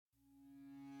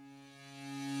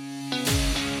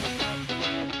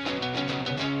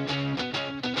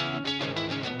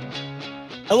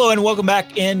Hello and welcome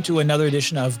back into another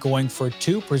edition of Going for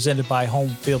Two, presented by Home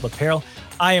Field Apparel.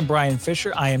 I am Brian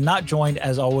Fisher. I am not joined,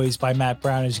 as always, by Matt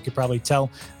Brown, as you could probably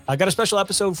tell. I got a special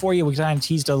episode for you. We kind of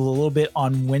teased a little bit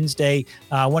on Wednesday.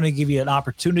 I want to give you an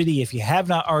opportunity, if you have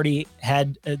not already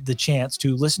had the chance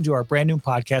to listen to our brand new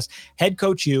podcast, Head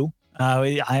Coach U.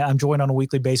 I'm joined on a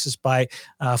weekly basis by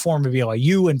former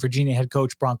BYU and Virginia head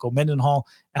coach Bronco Mendenhall.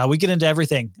 We get into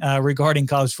everything regarding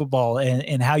college football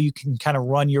and how you can kind of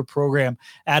run your program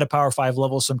at a Power 5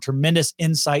 level. Some tremendous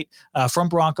insight from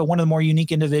Bronco, one of the more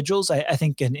unique individuals, I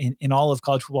think, in all of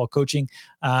college football coaching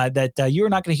that you're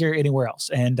not going to hear anywhere else.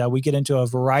 And we get into a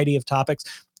variety of topics.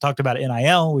 Talked about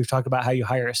NIL. We've talked about how you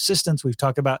hire assistants. We've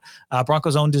talked about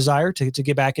Bronco's own desire to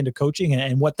get back into coaching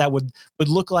and what that would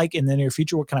look like in the near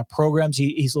future, what kind of programs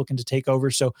he's looking to take over.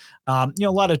 So, a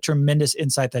lot of tremendous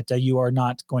insight that you are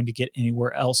not going to get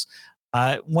anywhere else.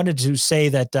 I wanted to say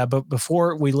that, but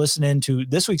before we listen into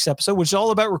this week's episode, which is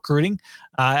all about recruiting,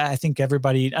 I think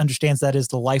everybody understands that is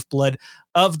the lifeblood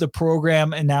of the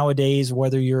program. And nowadays,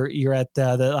 whether you're at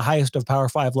the highest of Power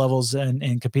 5 levels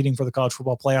and competing for the college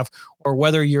football playoff, or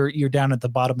whether you're down at the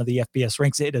bottom of the FBS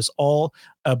ranks, it is all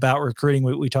about recruiting.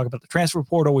 We talk about the transfer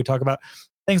portal. We talk about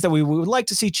things that we would like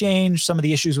to see change, some of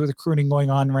the issues with recruiting going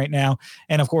on right now.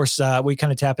 And of course, we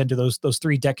kind of tap into those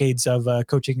 3 decades of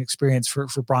coaching experience for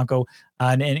Bronco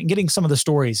and getting some of the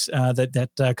stories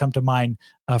that come to mind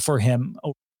for him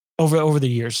over the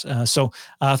years. So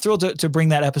thrilled to bring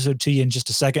that episode to you in just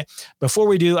a second. Before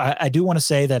we do, I do want to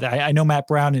say that I know Matt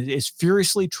Brown is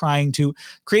furiously trying to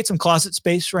create some closet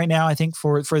space right now, I think,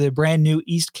 for the brand new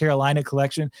East Carolina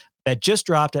collection that just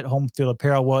dropped at Home Field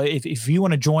Apparel. Well, if you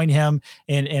want to join him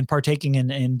in partaking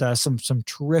in some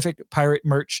terrific Pirate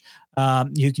merch,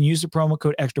 you can use the promo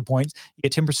code Extra Points. You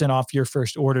get 10% off your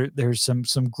first order. There's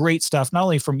some great stuff, not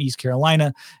only from East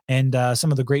Carolina and some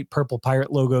of the great purple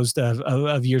Pirate logos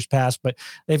of years past, but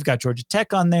they've got Georgia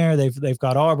Tech on there. They've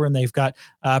got Auburn. They've got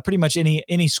pretty much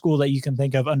any school that you can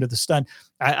think of under the sun.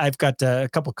 I've got a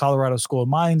couple Colorado School of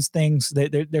Mines things.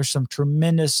 There's some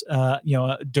tremendous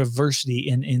diversity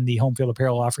in the Home Field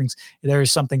Apparel offerings. There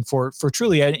is something for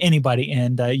truly anybody,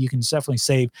 and you can definitely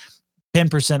save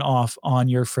 10% off on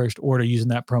your first order using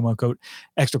that promo code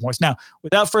Extra Points. Now,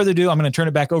 without further ado, I'm going to turn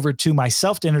it back over to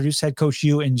myself to introduce Head Coach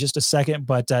U in just a second.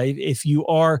 But if you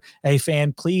are a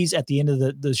fan, please, at the end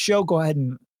of the show, go ahead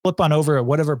and flip on over to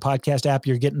whatever podcast app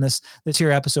you're getting this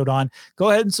here episode on. Go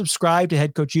ahead and subscribe to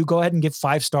Head Coach U. Go ahead and give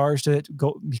 5 stars to it.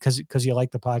 Because you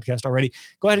like the podcast already.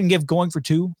 Go ahead and give Going for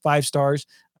Two 5 stars.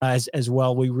 As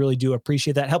well. We really do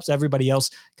appreciate that. Helps everybody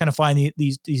else kind of find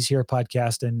these here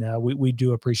podcasts, and we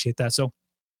do appreciate that. So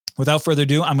without further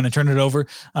ado, I'm going to turn it over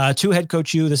to Head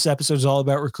Coach U. This episode is all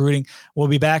about recruiting. We'll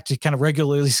be back to kind of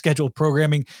regularly scheduled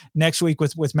programming next week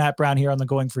with Matt Brown here on the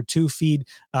Going for Two feed.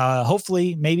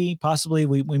 Hopefully, maybe, possibly,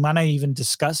 we might not even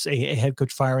discuss a head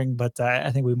coach firing, but I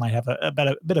think we might have a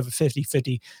bit of a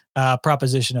 50-50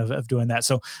 proposition of doing that.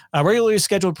 So regularly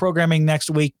scheduled programming next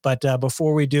week. But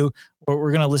before we do,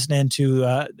 we're going to listen into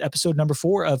episode number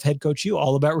 4 of Head Coach U,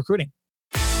 all about recruiting.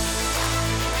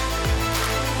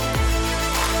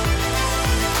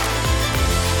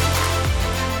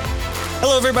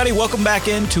 Hello, everybody. Welcome back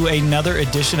into another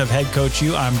edition of Head Coach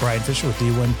U. I'm Brian Fisher with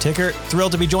D1 Ticker.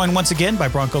 Thrilled to be joined once again by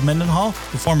Bronco Mendenhall,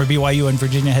 the former BYU and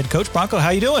Virginia head coach. Bronco,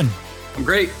 how you doing? I'm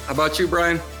great. How about you,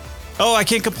 Brian? Oh, I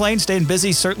can't complain. Staying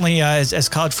busy, certainly as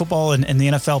college football and the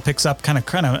NFL picks up kind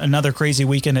of another crazy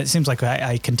weekend. It seems like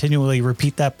I continually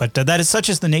repeat that, but that is such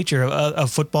as the nature of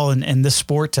football and this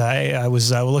sport. I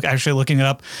was actually looking it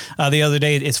up the other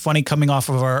day. It's funny coming off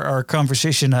of our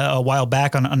conversation a while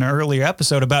back on an earlier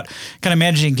episode about kind of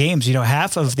managing games.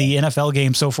 Half of the NFL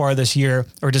games so far this year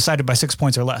are decided by 6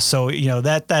 points or less. So,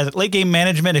 that late game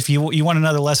management, if you want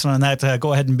another lesson on that,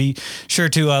 go ahead and be sure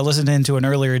to listen into an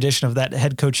earlier edition of that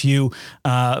Head Coach U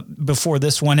before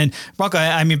this one. And Bronco,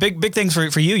 I mean, big things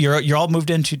for you. You're all moved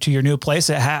into your new place.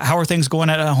 How are things going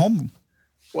at home?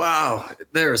 Wow,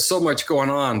 there's so much going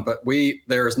on, but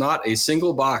there's not a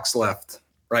single box left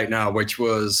right now, which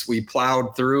was we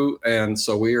plowed through, and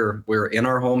so we're in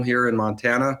our home here in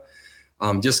Montana.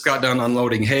 Just got done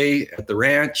unloading hay at the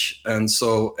ranch, and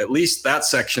so at least that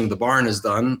section of the barn is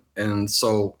done, and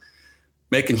so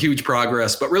making huge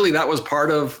progress. But really, that was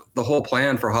part of the whole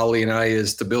plan for Holly and I,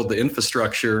 is to build the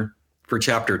infrastructure for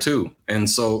Chapter 2. And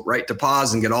so to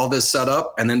pause and get all this set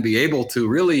up and then be able to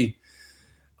really,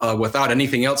 without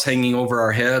anything else hanging over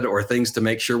our head or things to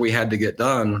make sure we had to get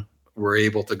done, we're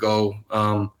able to go,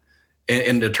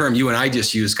 and the term you and I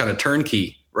just use, kind of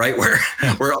turnkey, right? Where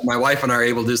my wife and I are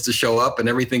able just to show up and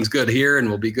everything's good here and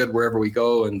we'll be good wherever we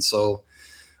go. And so,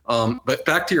 but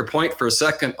back to your point for a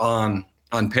second on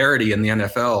on parity in the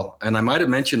NFL. And I might have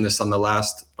mentioned this on the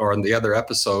last or on the other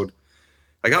episode.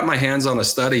 I got my hands on a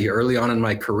study early on in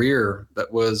my career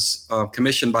that was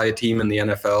commissioned by a team in the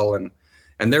NFL,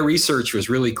 and their research was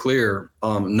really clear,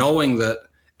 knowing that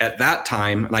at that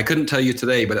time, and I couldn't tell you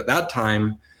today, but at that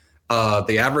time,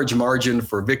 the average margin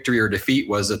for victory or defeat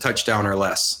was a touchdown or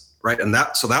less, right? And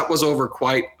that was over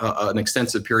quite an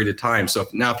extensive period of time. So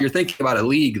if you're thinking about a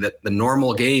league that the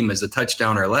normal game is a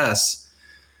touchdown or less,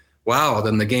 wow,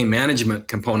 then the game management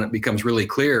component becomes really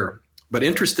clear. But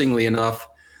interestingly enough,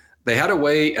 they had a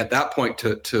way at that point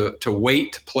to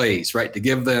weight plays, right, to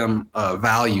give them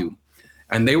value.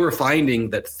 And they were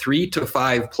finding that 3 to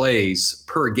 5 plays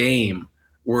per game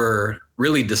were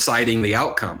really deciding the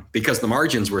outcome because the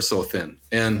margins were so thin.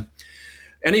 And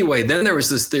anyway, then there was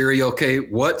this theory, okay,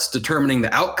 what's determining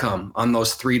the outcome on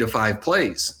those 3 to 5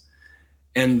 plays?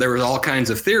 And there was all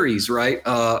kinds of theories, right?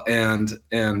 And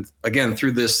again,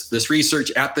 through this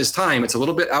research at this time, it's a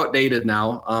little bit outdated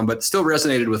now, but still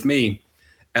resonated with me.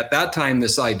 At that time,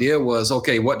 this idea was,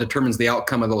 okay, what determines the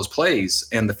outcome of those plays?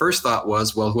 And the first thought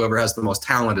was, well, whoever has the most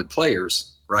talented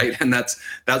players, right? And that's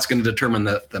going to determine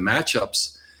the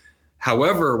matchups.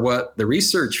 However, what the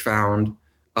research found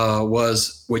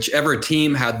was whichever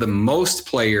team had the most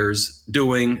players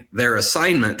doing their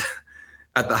assignment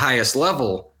at the highest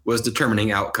level was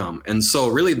determining outcome. And so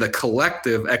really the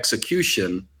collective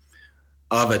execution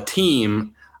of a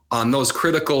team on those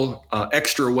critical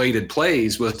extra weighted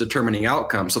plays was determining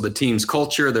outcome. So the team's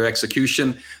culture, their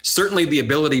execution, certainly the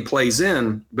ability plays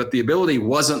in, but the ability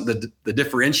wasn't the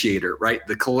differentiator, right?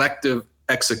 The collective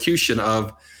execution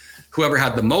of whoever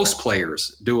had the most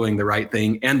players doing the right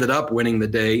thing ended up winning the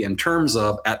day in terms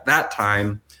of, at that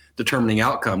time, determining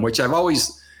outcome, which I've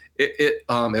always, it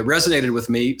resonated with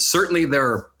me. Certainly there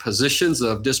are positions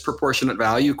of disproportionate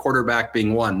value, quarterback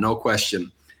being one, no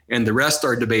question. And the rest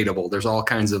are debatable. There's all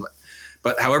kinds of,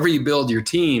 but however you build your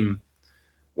team,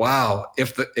 wow,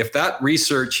 if that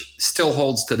research still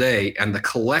holds today and the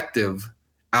collective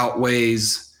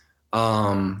outweighs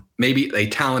maybe a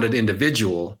talented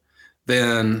individual,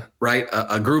 then right,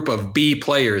 a group of B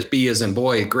players, B as in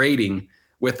boy grading,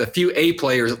 with a few A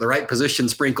players at the right position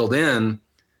sprinkled in,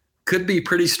 could be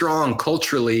pretty strong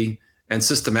culturally and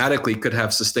systematically, could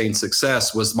have sustained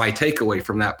success, was my takeaway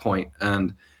from that point.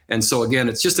 And so again,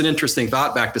 it's just an interesting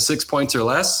thought back to 6 points or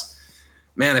less.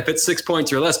 Man, if it's 6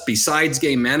 points or less, besides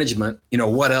game management,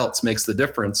 what else makes the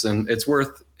difference? And it's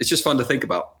just fun to think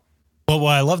about. Well,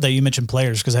 I love that you mentioned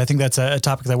players, because I think that's a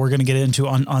topic that we're going to get into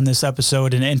on this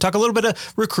episode and talk a little bit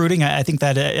of recruiting. I think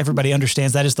that everybody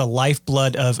understands that is the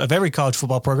lifeblood of every college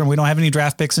football program. We don't have any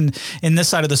draft picks in this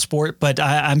side of the sport, but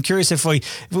I'm curious if we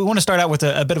want to start out with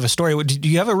a bit of a story. Do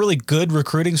you have a really good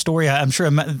recruiting story? I'm sure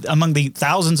among the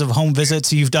thousands of home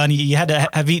visits you've done, you had to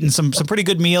have eaten some pretty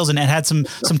good meals and had some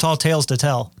tall tales to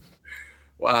tell.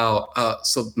 Wow.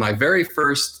 So my very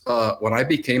first, when I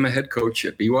became a head coach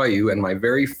at BYU, and my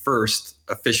very first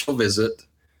official visit,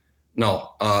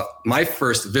 my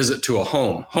first visit to a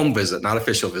home visit, not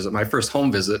official visit, my first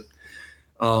home visit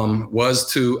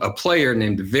was to a player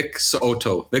named Vic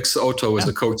So'oto. Vic So'oto is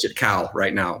the coach at Cal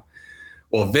right now.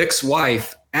 Well, Vic's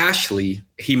wife, Ashley,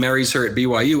 he marries her at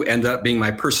BYU, ended up being my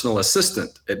personal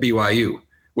assistant at BYU,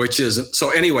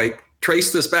 so anyway,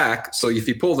 trace this back. So if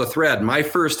you pull the thread, my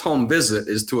first home visit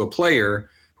is to a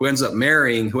player who ends up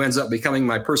becoming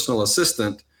my personal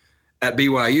assistant at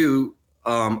BYU,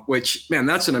 which, man,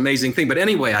 that's an amazing thing. But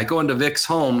anyway, I go into Vic's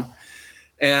home,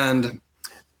 and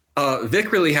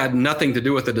Vic really had nothing to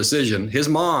do with the decision. His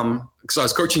mom, because I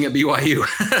was coaching at BYU,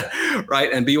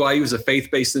 right? And BYU is a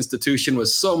faith-based institution with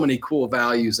so many cool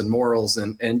values and morals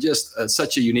and just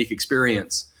such a unique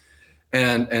experience.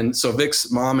 And so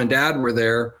Vic's mom and dad were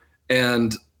there.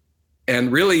 And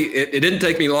really, it didn't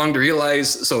take me long to realize,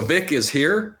 so Vic is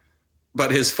here,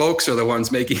 but his folks are the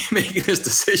ones making this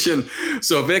decision.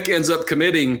 So Vic ends up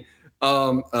committing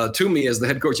to me as the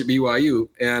head coach at BYU.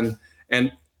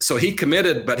 And so he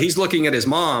committed, but he's looking at his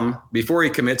mom before he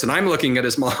commits, and I'm looking at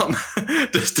his mom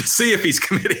just to see if he's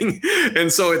committing.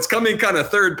 And so it's coming kind of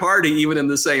third party, even in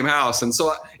the same house. And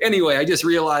so anyway, I just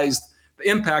realized the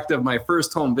impact of my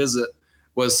first home visit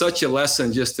was such a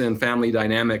lesson just in family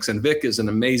dynamics. And Vic is an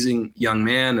amazing young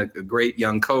man, a great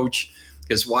young coach.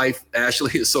 His wife,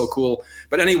 Ashley, is so cool.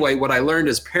 But anyway, what I learned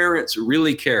is parents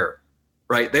really care,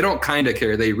 right? They don't kind of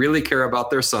care. They really care about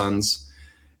their sons.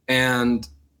 And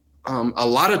a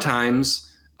lot of times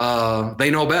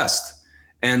they know best.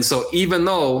 And so even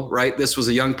though, right, this was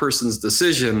a young person's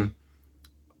decision,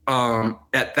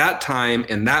 at that time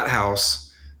in that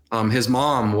house, his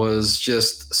mom was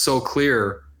just so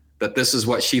clear that this is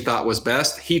what she thought was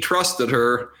best. He trusted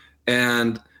her,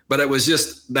 But it was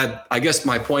just that, I guess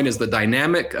my point is the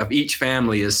dynamic of each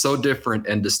family is so different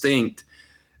and distinct,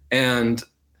 and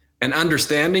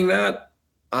understanding that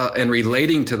and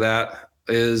relating to that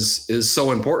is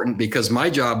so important, because my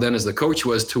job then as the coach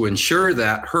was to ensure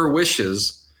that her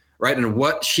wishes, right, and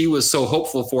what she was so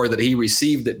hopeful for that he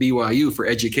received at BYU for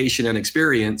education and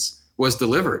experience was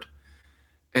delivered.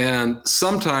 And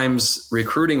sometimes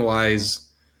recruiting wise,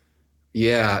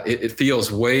 it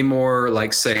feels way more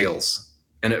like sales,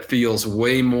 and it feels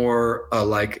way more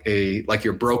like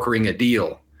you're brokering a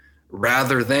deal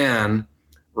rather than,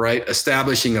 right,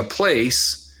 establishing a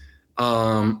place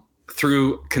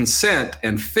through consent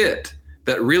and fit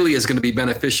that really is going to be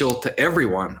beneficial to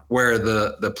everyone, where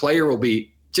the player will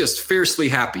be just fiercely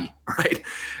happy, right,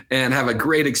 and have a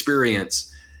great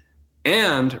experience,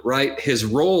 and, right, his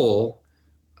role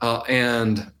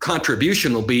and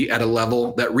contribution will be at a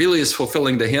level that really is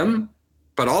fulfilling to him,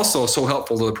 but also so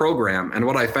helpful to the program. And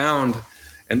what I found,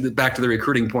 and back to the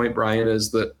recruiting point, Brian, is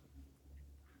that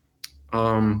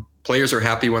players are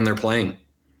happy when they're playing.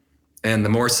 And the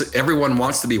more everyone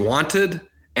wants to be wanted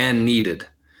and needed.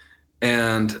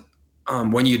 And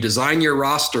when you design your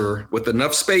roster with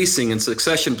enough spacing and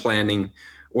succession planning,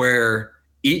 where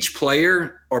each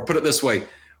player, or put it this way,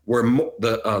 where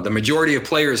the majority of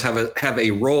players have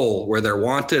a role where they're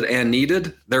wanted and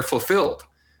needed, they're fulfilled,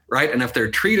 right? And if they're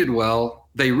treated well,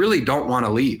 they really don't want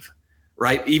to leave,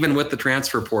 right? Even with the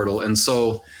transfer portal. And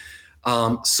so,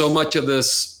 so much of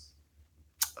this,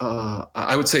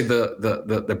 I would say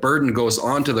the burden goes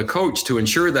on to the coach to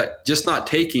ensure that just not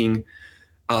taking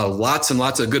lots and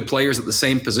lots of good players at the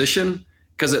same position,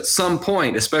 because at some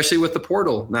point, especially with the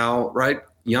portal now, right,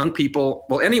 young people,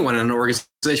 well, anyone in an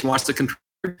organization wants to contribute,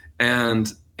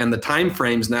 and the time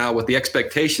frames now with the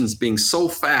expectations being so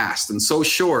fast and so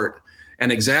short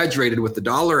and exaggerated with the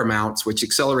dollar amounts, which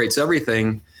accelerates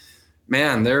everything,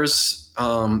 man, there's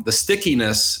the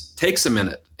stickiness takes a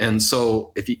minute. And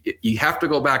so if you have to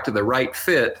go back to the right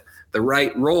fit, the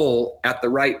right role at the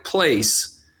right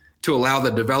place to allow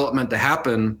the development to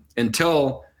happen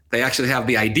until they actually have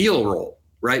the ideal role,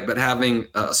 right? But having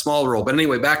a small role. But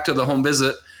anyway, back to the home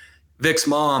visit, Vic's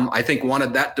mom, I think,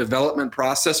 wanted that development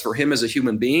process for him as a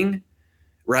human being,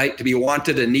 right? To be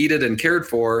wanted and needed and cared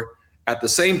for at the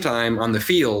same time on the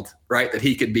field, right? That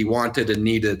he could be wanted and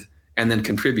needed and then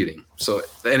contributing. So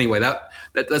anyway,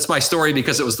 that's my story,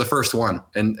 because it was the first one,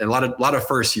 and a lot of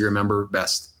firsts you remember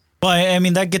best. Well, I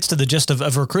mean, that gets to the gist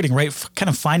of recruiting, right? Kind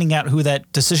of finding out who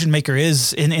that decision maker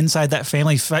is inside that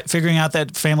family, figuring out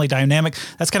that family dynamic.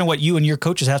 That's kind of what you and your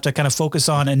coaches have to kind of focus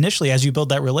on initially as you build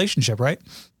that relationship, right?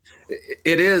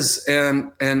 It is.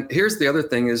 And here's the other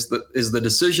thing is the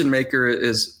decision maker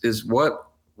is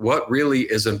what really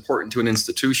is important to an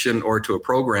institution or to a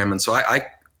program. And so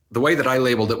the way that I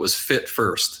labeled it was fit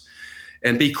first.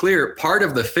 And be clear, part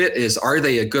of the fit is, are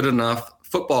they a good enough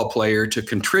football player to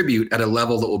contribute at a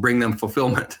level that will bring them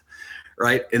fulfillment,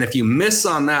 right? And if you miss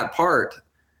on that part,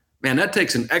 man, that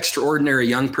takes an extraordinary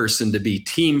young person to be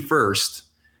team first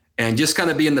and just kind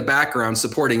of be in the background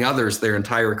supporting others their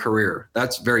entire career.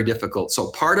 That's very difficult.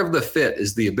 So part of the fit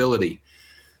is the ability,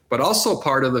 but also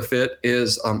part of the fit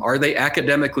is, are they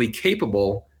academically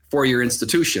capable for your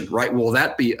institution, right? Will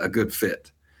that be a good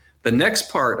fit? The next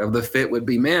part of the fit would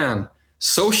be, man,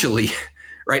 socially,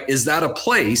 right? Is that a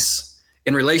place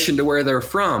in relation to where they're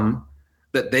from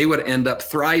that they would end up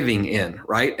thriving in,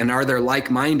 right? And are there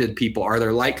like-minded people? Are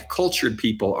there like-cultured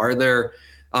people? Are there,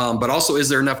 but also, is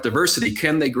there enough diversity?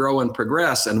 Can they grow and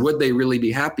progress? And would they really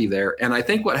be happy there? And I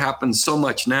think what happens so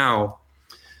much now,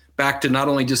 back to not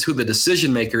only just who the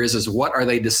decision maker is what are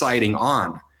they deciding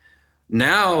on?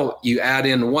 Now you add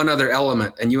in one other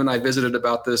element, and you and I visited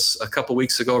about this a couple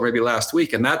weeks ago, or maybe last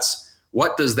week, and that's,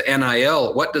 what does the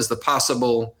NIL, what does the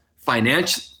possible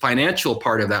financial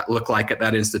part of that look like at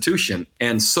that institution?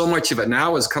 And so much of it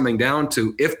now is coming down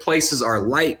to, if places are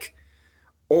like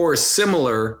or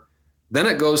similar, then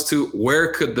it goes to,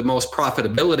 where could the most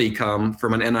profitability come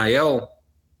from an NIL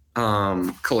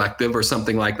collective or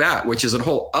something like that, which is a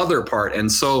whole other part. And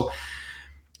so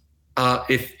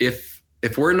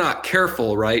if we're not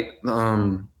careful, right,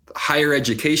 higher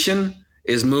education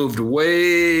is moved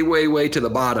way, way, way to the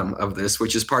bottom of this,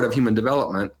 which is part of human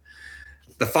development.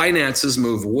 The finances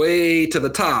move way to the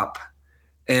top,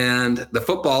 and the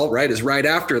football, right, is right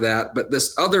after that. But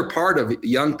this other part of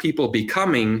young people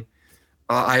becoming,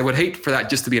 I would hate for that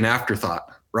just to be an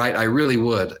afterthought, right? I really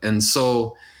would. And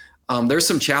so there's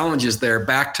some challenges there,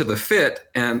 back to the fit.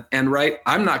 And right,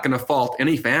 I'm not going to fault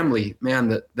any family,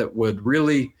 man, that would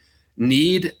really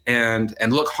need and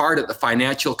look hard at the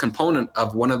financial component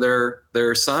of one of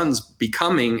their sons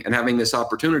becoming and having this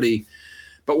opportunity.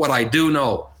 But what I do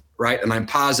know right? And I'm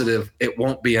positive it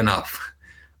won't be enough.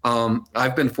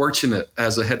 I've been fortunate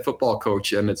as a head football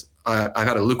coach, and I've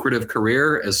had a lucrative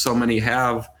career, as so many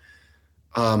have.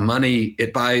 Money,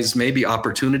 it buys maybe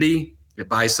opportunity, it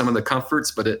buys some of the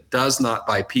comforts, but it does not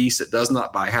buy peace. It does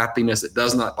not buy happiness. It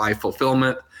does not buy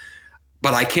fulfillment.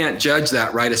 But I can't judge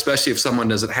that, right? Especially if someone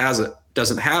doesn't have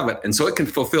it. And so it can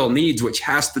fulfill needs, which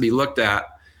has to be looked at.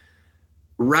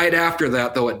 Right after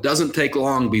that, though, it doesn't take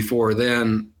long before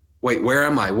then, wait, where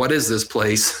am I? What is this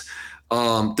place?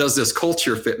 Does this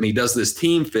culture fit me? Does this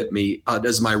team fit me?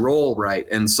 Does my role right?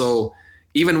 And so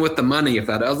even with the money, if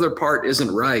that other part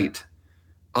isn't right,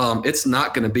 it's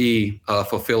not going to be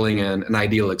fulfilling and an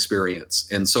ideal experience.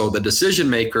 And so the decision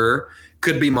maker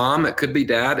could be mom, it could be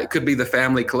dad, it could be the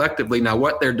family collectively. Now,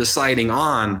 what they're deciding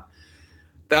on,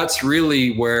 that's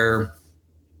really where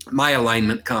my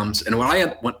alignment comes. And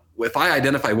if I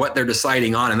identify what they're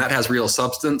deciding on, and that has real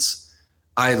substance,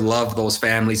 I love those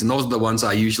families. And those are the ones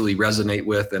I usually resonate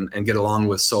with and get along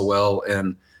with so well.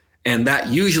 And that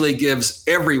usually gives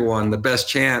everyone the best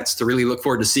chance to really look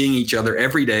forward to seeing each other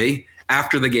every day,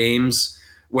 after the games,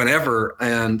 whenever.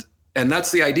 And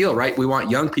that's the ideal, right? We want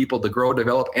young people to grow,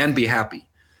 develop, and be happy.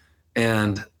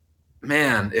 And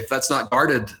man, if that's not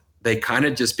guarded, they kind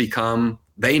of just become,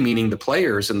 they meaning the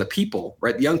players and the people,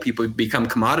 right? The young people become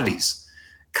commodities,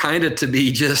 kind of to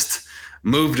be just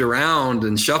moved around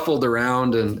and shuffled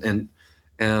around. And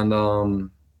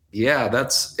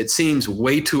it seems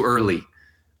way too early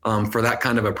for that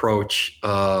kind of approach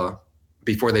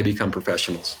before they become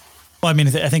professionals. Well, I mean,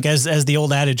 I think as the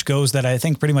old adage goes, that I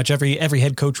think pretty much every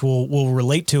head coach will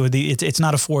relate to it. It's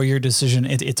not a 4-year decision;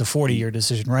 it's a 40-year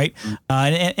decision, right?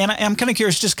 And I'm kind of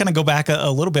curious, just kind of go back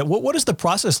a little bit. What is the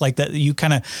process like that you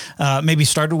kind of maybe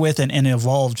started with and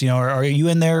evolved? You know, are you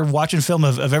in there watching film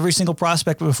of every single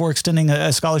prospect before extending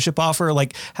a scholarship offer?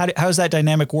 Like, how's that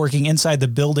dynamic working inside the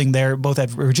building there, both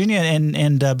at Virginia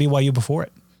and BYU before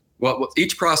it? Well,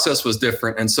 each process was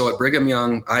different, and so at Brigham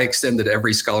Young, I extended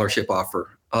every scholarship offer.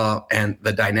 And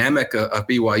the dynamic of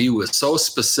BYU was so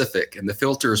specific and the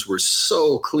filters were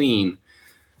so clean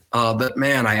that,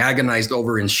 man, I agonized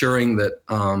over ensuring that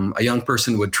a young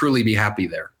person would truly be happy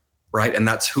there, right? And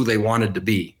that's who they wanted to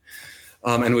be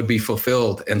and would be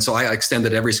fulfilled. And so I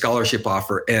extended every scholarship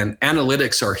offer, and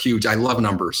analytics are huge. I love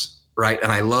numbers, right?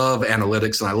 And I love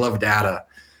analytics and I love data.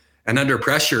 And under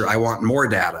pressure, I want more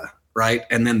data, right?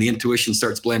 And then the intuition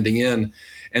starts blending in.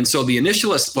 And so the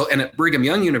initialist, and at Brigham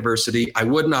Young University, I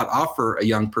would not offer a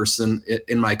young person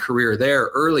in my career there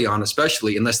early on,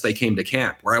 especially unless they came to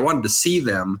camp, where I wanted to see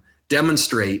them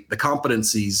demonstrate the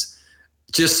competencies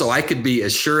just so I could be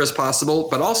as sure as possible,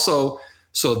 but also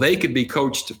so they could be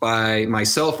coached by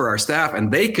myself or our staff, and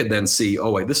they could then see,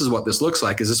 oh, wait, this is what this looks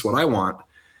like. Is this what I want?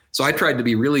 So I tried to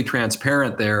be really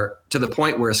transparent there, to the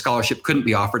point where a scholarship couldn't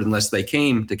be offered unless they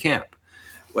came to camp.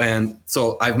 And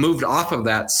so I've moved off of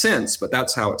that since, but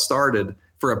that's how it started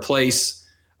for a place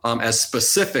as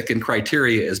specific in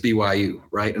criteria as BYU,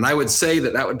 right? And I would say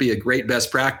that would be a great best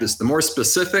practice. The more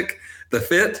specific the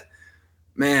fit,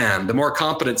 man, the more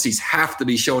competencies have to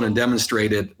be shown and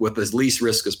demonstrated with as least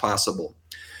risk as possible.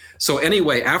 So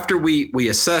anyway, after we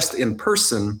assessed in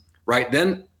person, right,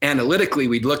 then analytically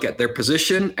we'd look at their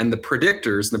position and the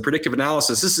predictors, the predictive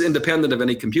analysis. This is independent of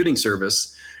any computing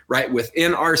service, right?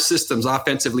 Within our systems,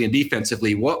 offensively and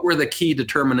defensively, what were the key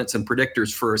determinants and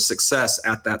predictors for success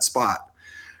at that spot,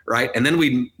 right? And then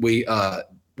we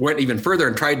went even further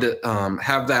and tried to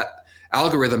have that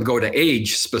algorithm go to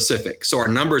age specific. So our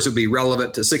numbers would be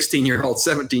relevant to 16-year-olds,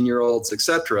 17-year-olds, et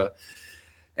cetera.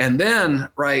 And then,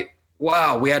 right,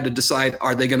 wow, we had to decide,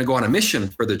 are they going to go on a mission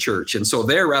for the church? And so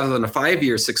there, rather than a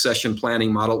 5-year succession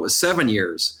planning model, it was 7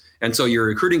 years. And so your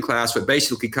recruiting class would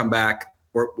basically come back,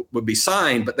 or would be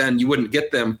signed, but then you wouldn't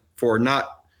get them for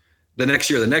not the next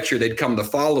year, they'd come the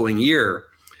following year.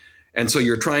 And so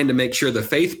you're trying to make sure the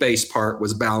faith-based part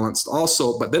was balanced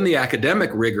also, but then the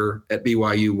academic rigor at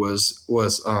BYU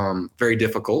was very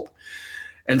difficult.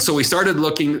 And so we started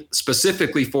looking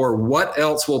specifically for what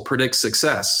else will predict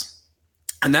success.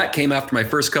 And that came after my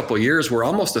first couple of years, where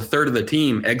almost a third of the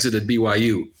team exited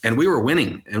BYU, and we were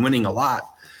winning a lot.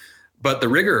 But the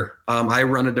rigor, I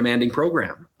run a demanding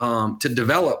program to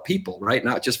develop people, right?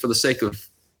 Not just for the sake of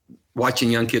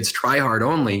watching young kids try hard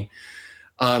only.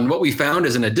 What we found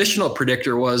as an additional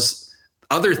predictor was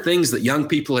other things that young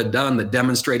people had done that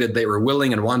demonstrated they were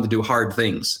willing and wanted to do hard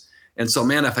things. And so,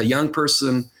 man, if a young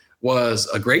person was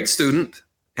a great student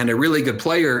and a really good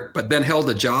player, but then held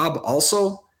a job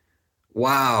also,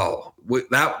 wow,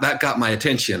 that got my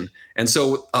attention. And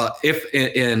so if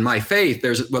in my faith,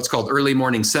 there's what's called early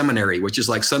morning seminary, which is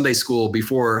like Sunday school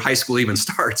before high school even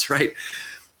starts, right?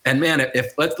 And man,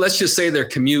 if let's just say their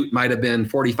commute might have been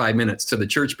 45 minutes to the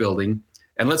church building,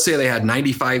 and let's say they had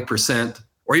 95%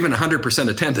 or even 100%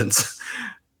 attendance,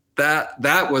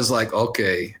 that was like,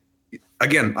 okay,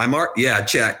 again,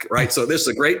 check, right? So this is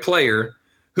a great player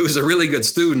who's a really good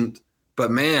student,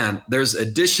 but man, there's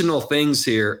additional things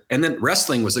here. And then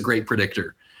wrestling was a great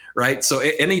predictor, right? So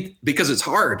because it's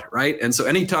hard, right? And so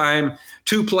anytime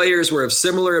two players were of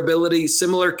similar ability,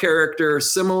 similar character,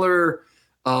 similar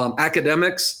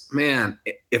academics, man,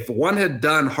 if one had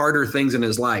done harder things in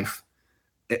his life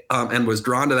and was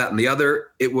drawn to that, and the other,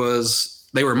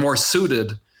 they were more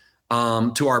suited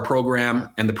to our program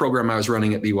and the program I was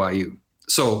running at BYU.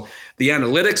 So the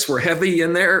analytics were heavy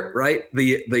in there, right?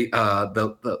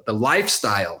 The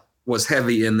lifestyle was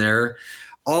heavy in there.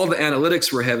 All the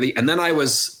analytics were heavy. And then I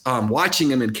was watching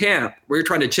him in camp. We were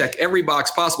trying to check every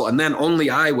box possible. And then only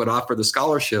I would offer the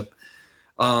scholarship.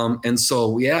 And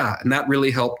that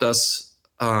really helped us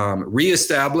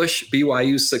reestablish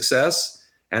BYU's success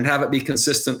and have it be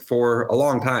consistent for a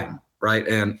long time, right?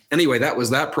 And anyway, that was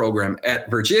that program.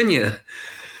 At Virginia,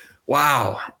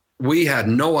 wow, we had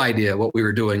no idea what we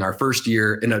were doing our first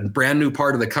year in a brand new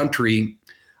part of the country,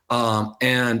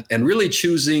 and really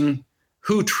choosing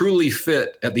who truly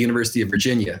fit at the University of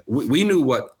Virginia. We knew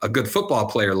what a good football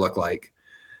player looked like,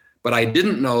 but I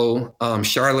didn't know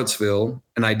Charlottesville,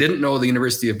 and I didn't know the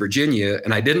University of Virginia,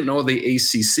 and I didn't know the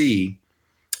ACC,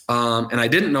 and I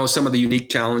didn't know some of the unique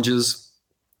challenges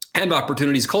and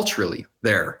opportunities culturally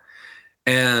there.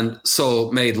 And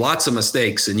so made lots of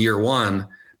mistakes in year one,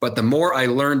 but the more I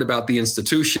learned about the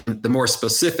institution, the more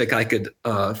specific I could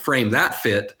frame that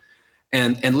fit.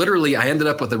 And literally I ended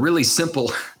up with a really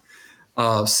simple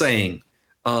saying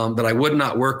that I would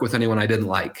not work with anyone I didn't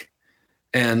like.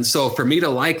 And so for me to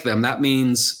like them, that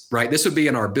means, right, this would be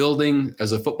in our building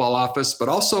as a football office, but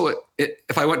also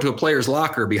if I went to a player's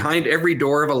locker, behind every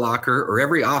door of a locker or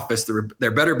every office,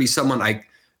 there better be someone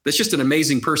that's just an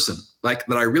amazing person, like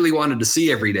that I really wanted to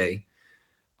see every day,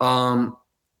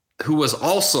 who was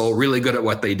also really good at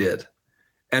what they did.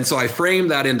 And so I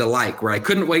framed that into where I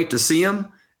couldn't wait to see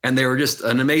them, and they were just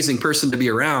an amazing person to be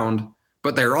around,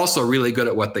 but they're also really good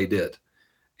at what they did.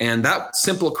 And that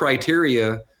simple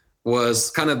criteria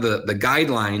was kind of the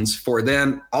guidelines for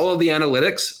then all of the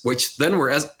analytics, which then were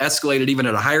escalated even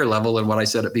at a higher level than what I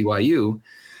said at BYU.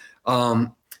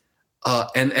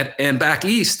 And back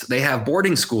east, they have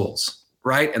boarding schools,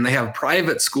 right? And they have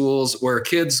private schools where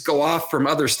kids go off from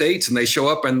other states and they show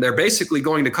up and they're basically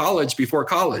going to college before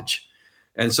college.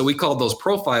 And so we called those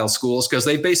profile schools because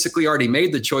they basically already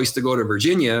made the choice to go to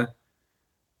Virginia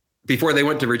before they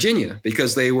went to Virginia,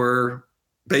 because they were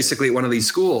basically at one of these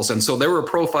schools. And so there were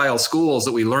profile schools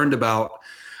that we learned about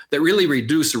that really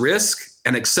reduce risk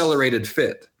and accelerated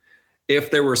fit.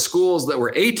 If there were schools that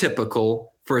were atypical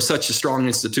for such a strong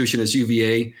institution as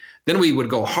UVA, then we would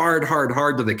go hard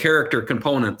to the character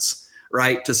components,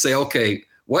 right? To say, okay,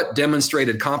 what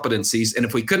demonstrated competencies? And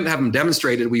if we couldn't have them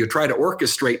demonstrated, we would try to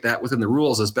orchestrate that within the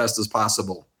rules as best as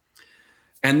possible.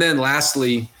 And then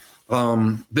lastly,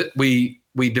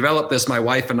 we developed this, my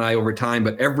wife and I, over time,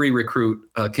 but every recruit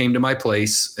came to my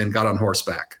place and got on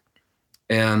horseback.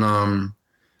 And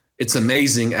it's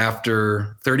amazing,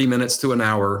 after 30 minutes to an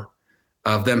hour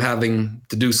of them having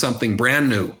to do something brand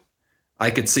new,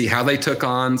 I could see how they took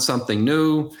on something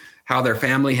new, how their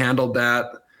family handled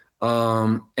that.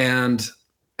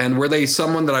 And were they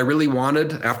someone that I really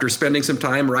wanted, after spending some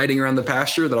time riding around the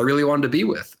pasture, that I really wanted to be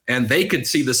with? And they could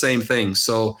see the same thing.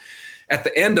 So at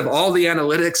the end of all the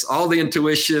analytics, all the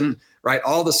intuition, right,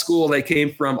 all the school they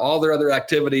came from, all their other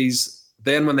activities,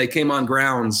 then when they came on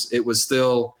grounds, it was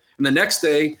still, and the next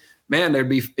day, man, it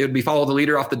would be follow the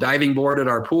leader off the diving board at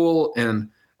our pool, and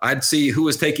I'd see who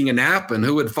was taking a nap and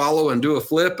who would follow and do a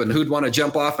flip and who'd want to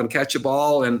jump off and catch a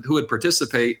ball and who would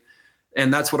participate.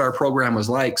 And that's what our program was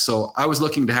like. So I was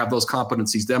looking to have those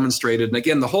competencies demonstrated. And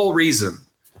again, the whole reason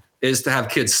is to have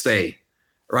kids stay,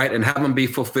 right, and have them be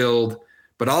fulfilled.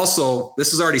 But also,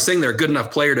 this is already saying they're a good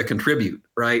enough player to contribute,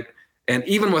 right? And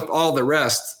even with all the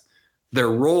rest, their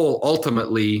role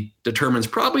ultimately determines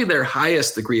probably their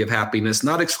highest degree of happiness,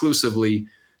 not exclusively.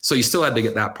 So you still had to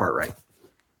get that part right.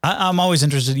 I'm always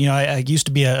interested. I used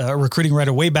to be a recruiting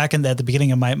writer way back at the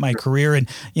beginning of my career. And,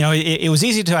 it was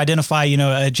easy to identify,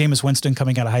 Jameis Winston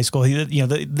coming out of high school.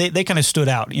 They kind of stood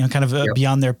out,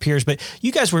 beyond their peers. But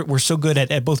you guys were so good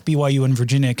at both BYU and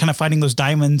Virginia, kind of finding those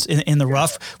diamonds in the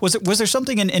rough. Was there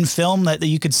something in film that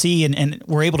you could see and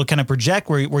were able to kind of project?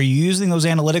 Were you using those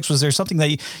analytics? Was there something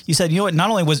that you said,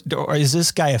 not only is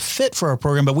this guy a fit for our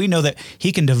program, but we know that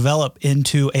he can develop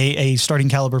into a starting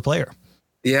caliber player?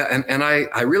 Yeah, and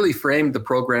I really framed the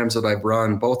programs that I've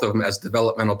run, both of them, as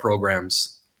developmental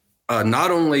programs.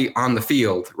 not only on the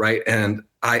field, right? And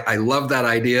I love that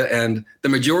idea. And the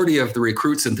majority of the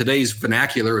recruits in today's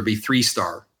vernacular would be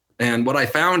 3-star. And what I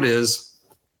found is,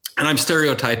 and I'm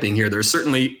stereotyping here, there's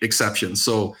certainly exceptions,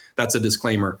 so that's a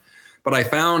disclaimer. But I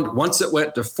found once it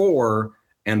went to 4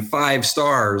 and 5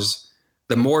 stars,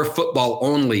 the more football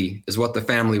only is what the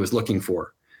family was looking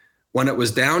for. When it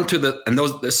was down to and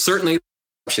there's certainly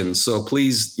exceptions, so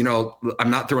please, I'm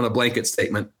not throwing a blanket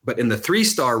statement, but in the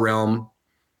 3-star realm,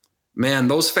 man,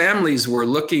 those families were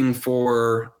looking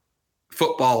for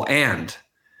football and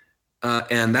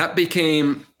that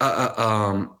became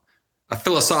a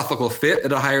philosophical fit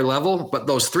at a higher level. But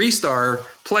those 3-star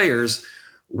players,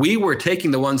 we were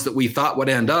taking the ones that we thought would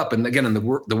end up, and again, in the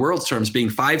world's terms, being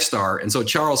 5-star. And so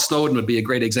Charles Snowden would be a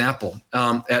great example.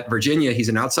 At Virginia, he's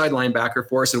an outside linebacker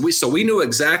for us, and we knew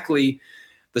exactly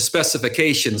the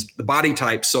specifications, the body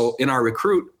type. So in our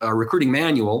recruiting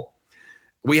manual,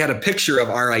 we had a picture of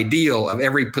our ideal of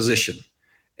every position.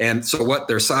 And so what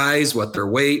their size, what their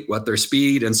weight, what their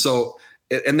speed. And so,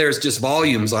 and there's just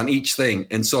volumes on each thing.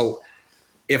 And so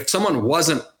if someone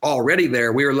wasn't already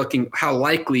there, we were looking, how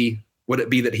likely would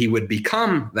it be that he would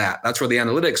become that? That's where the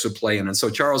analytics would play in. And so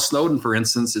Charles Snowden, for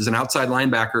instance, is an outside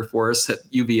linebacker for us at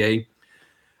UVA,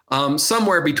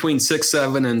 somewhere between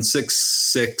 6'7" and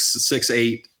 6'6",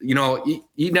 6'8".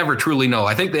 You never truly know.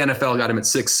 I think the NFL got him at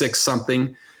 6'6"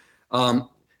 something.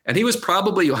 And he was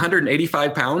probably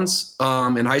 185 pounds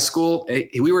in high school.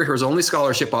 We were his only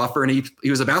scholarship offer, and he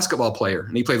was a basketball player,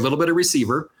 and he played a little bit of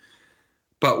receiver.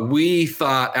 But we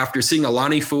thought, after seeing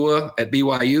Alani Fua at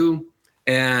BYU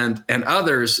and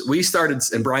others,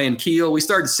 and Brian Keel, we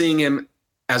started seeing him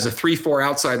as a 3-4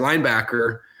 outside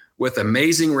linebacker with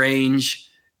amazing range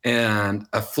and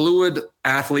a fluid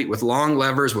athlete with long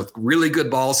levers, with really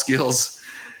good ball skills.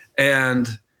 And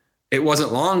it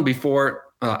wasn't long before,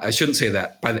 I shouldn't say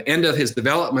that, by the end of his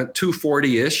development,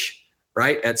 240-ish,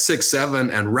 right, at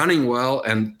 6'7", and running well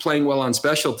and playing well on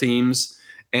special teams.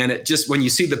 And it just, when you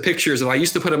see the pictures, and I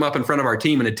used to put him up in front of our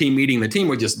team in a team meeting, the team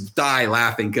would just die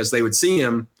laughing because they would see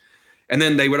him, and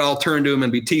then they would all turn to him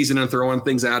and be teasing and throwing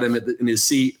things at him in his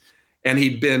seat. And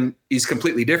he's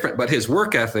completely different, but his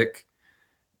work ethic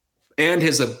and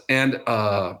his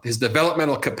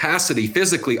developmental capacity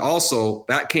physically also,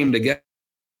 that came together.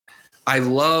 I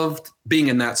loved being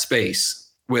in that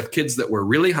space with kids that were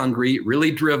really hungry,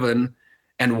 really driven,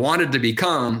 and wanted to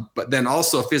become, but then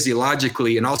also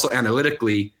physiologically and also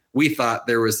analytically, we thought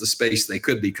there was the space they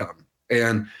could become.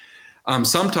 And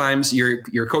sometimes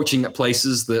you're coaching at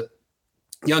places that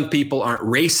young people aren't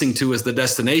racing to as the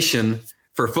destination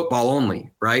for football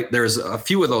only, right? There's a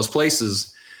few of those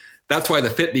places. That's why the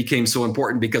fit became so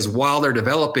important, because while they're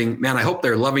developing, man, I hope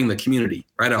they're loving the community,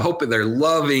 right? I hope that they're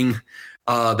loving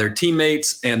their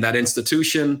teammates and that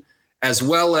institution, as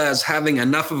well as having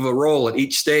enough of a role at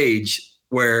each stage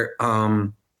where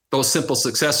those simple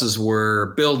successes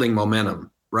were building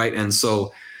momentum, right? And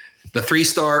so the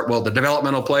 3-star, the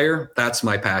developmental player, that's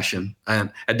my passion. And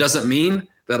it doesn't mean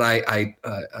that I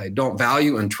don't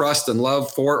value and trust and love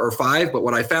 4 or 5, but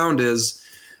what I found is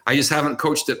I just haven't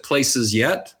coached at places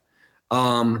yet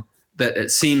that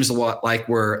it seems a lot like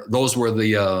those were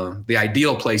the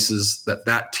ideal places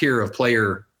that tier of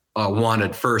player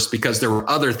wanted first, because there were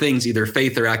other things, either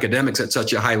faith or academics, at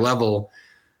such a high level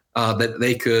that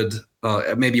they could,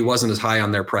 maybe wasn't as high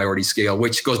on their priority scale,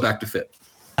 which goes back to fit.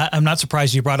 I'm not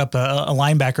surprised you brought up a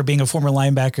linebacker, being a former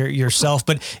linebacker yourself,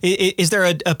 but is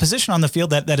there a position on the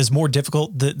field that is more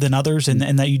difficult than others,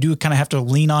 and that you do kind of have to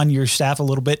lean on your staff a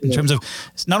little bit in terms of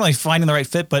not only finding the right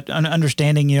fit, but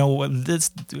understanding,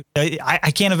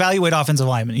 I can't evaluate offensive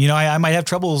linemen. I might have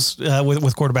troubles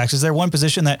with quarterbacks. Is there one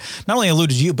position that not only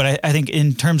eludes you, but I think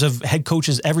in terms of head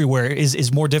coaches everywhere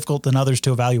is more difficult than others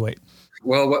to evaluate?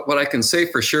 Well, what I can say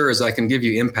for sure is I can give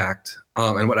you impact,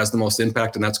 and what has the most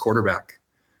impact, and that's quarterback.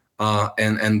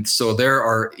 And so there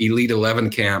are Elite 11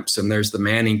 camps, and there's the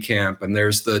Manning camp, and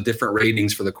there's the different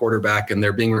ratings for the quarterback, and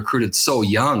they're being recruited so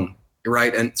young,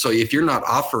 right? And so if you're not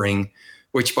offering,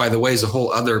 which by the way is a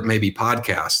whole other maybe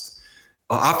podcast,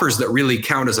 offers that really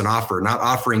count as an offer, not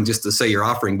offering just to say you're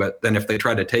offering, but then if they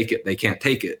try to take it, they can't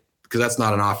take it, because that's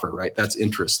not an offer, right? That's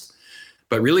interest.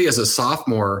 But really, as a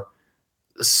sophomore,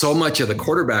 so much of the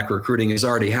quarterback recruiting is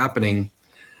already happening.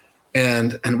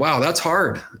 And wow, that's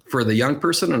hard for the young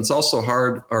person, and it's also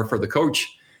hard for the coach.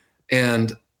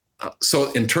 And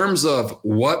so in terms of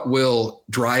what will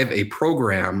drive a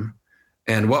program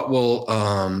and what will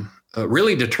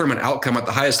really determine outcome at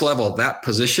the highest level, that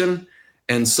position.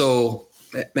 And so,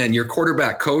 man, your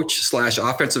quarterback coach /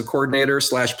 offensive coordinator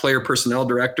 / player personnel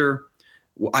director,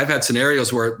 I've had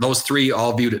scenarios where those three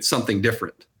all viewed it something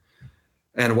different.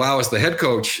 And Wow, as the head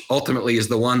coach, ultimately is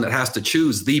the one that has to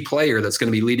choose the player that's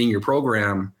going to be leading your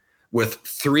program with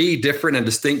 3 different and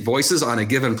distinct voices on a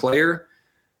given player.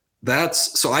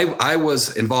 So I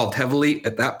was involved heavily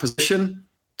at that position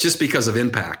just because of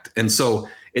impact. And so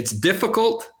it's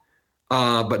difficult,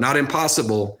 but not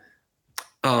impossible.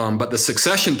 But the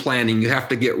succession planning, you have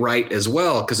to get right as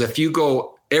well. Because if you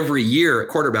go every year at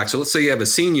quarterback, so let's say you have a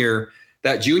senior,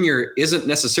 that junior isn't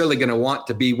necessarily going to want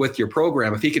to be with your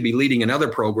program if he could be leading another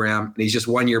program and he's just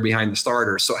 1 year behind the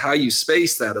starter. So how you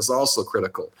space that is also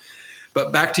critical.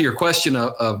 But back to your question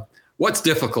of what's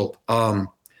difficult.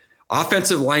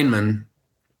 Offensive linemen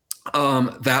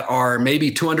that are maybe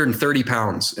 230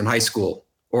 pounds in high school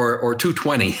or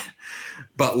 220,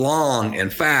 but long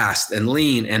and fast and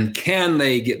lean, and can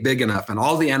they get big enough? And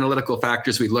all the analytical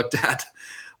factors we looked at.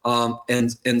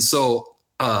 So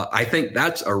I think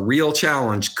that's a real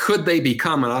challenge. Could they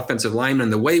become an offensive lineman?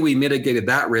 The way we mitigated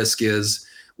that risk is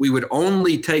we would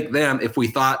only take them if we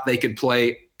thought they could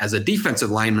play as a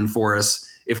defensive lineman for us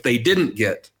if they didn't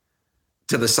get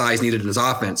to the size needed in his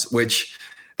offense, which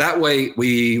that way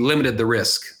we limited the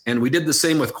risk. And we did the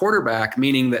same with quarterback,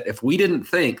 meaning that if we didn't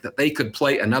think that they could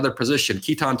play another position,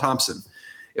 Keaton Thompson,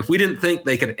 if we didn't think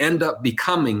they could end up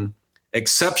becoming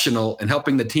exceptional and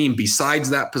helping the team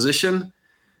besides that position,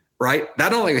 right?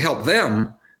 That only helped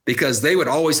them because they would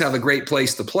always have a great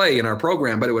place to play in our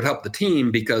program, but it would help the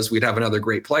team because we'd have another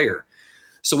great player.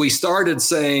 So we started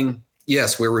saying,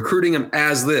 yes, we're recruiting him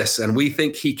as this, and we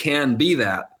think he can be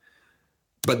that.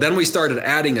 But then we started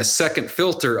adding a second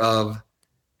filter of,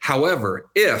 however,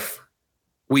 if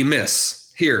we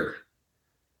miss here,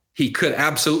 he could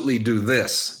absolutely do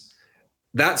this.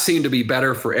 That seemed to be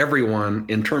better for everyone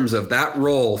in terms of that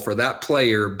role for that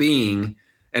player being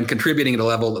and contributing at a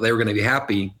level that they were going to be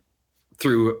happy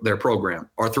through their program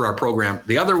or through our program.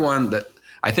 The other one that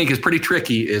I think is pretty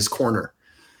tricky is corner.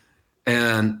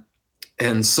 And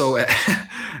so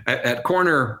at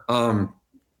corner,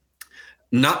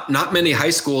 not many high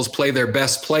schools play their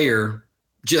best player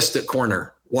just at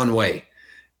corner one way.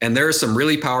 And there are some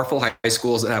really powerful high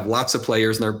schools that have lots of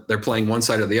players and they're playing one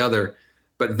side or the other,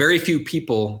 but very few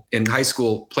people in high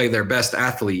school play their best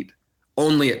athlete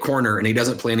only at corner and he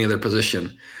doesn't play any other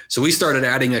position. So we started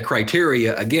adding a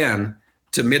criteria again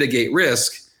to mitigate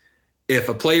risk. If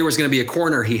a player was going to be a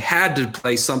corner, he had to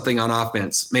play something on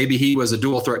offense. Maybe he was a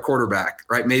dual threat quarterback,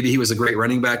 right? Maybe he was a great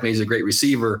running back. Maybe he's a great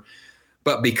receiver.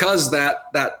 But because that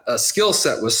skill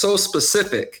set was so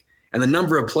specific and the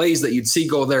number of plays that you'd see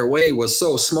go their way was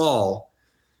so small,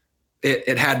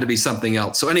 it had to be something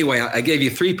else. So anyway, I gave you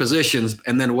 3 positions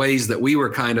and then ways that we were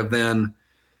kind of then,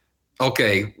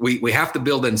 okay, we have to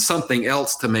build in something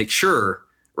else to make sure,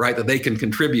 right, that they can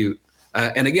contribute.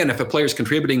 And again, if a player's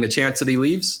contributing, the chance that he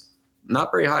leaves,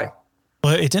 not very high.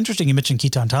 Well, it's interesting you mentioned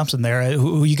Keaton Thompson there,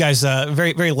 who you guys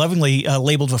very, very lovingly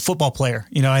labeled a football player.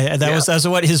 You know, that was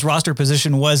what his roster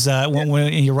position was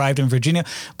when he arrived in Virginia,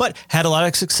 but had a lot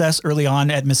of success early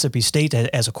on at Mississippi State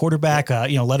as a quarterback.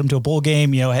 Led him to a bowl game.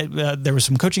 There were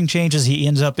some coaching changes. He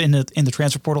ends up in the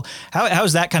transfer portal. How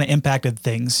has that kind of impacted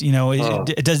things?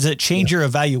 Does it change your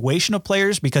evaluation of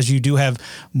players because you do have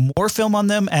more film on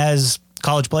them as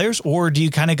college players, or do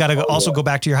you kind of got to also go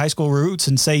back to your high school roots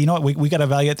and say, you know what, we got to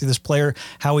evaluate this player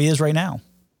how he is right now?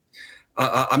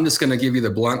 I'm just going to give you the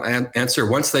blunt answer.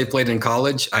 Once they played in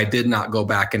college, I did not go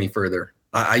back any further.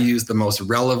 I used the most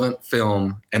relevant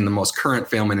film and the most current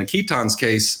film. And in Keaton's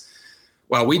case,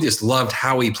 well, we just loved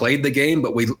how he played the game,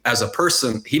 but as a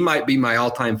person, he might be my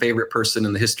all-time favorite person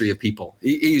in the history of people.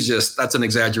 He's just, that's an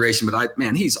exaggeration, but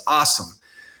he's awesome.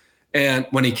 And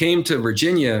when he came to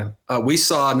Virginia, we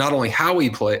saw not only how he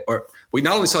played, or we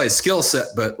not only saw his skill set,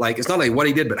 but it's not only what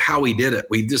he did, but how he did it.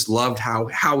 We just loved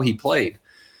how he played.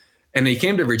 And he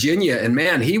came to Virginia, and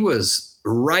man, he was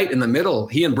right in the middle.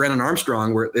 He and Brennan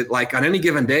Armstrong were on any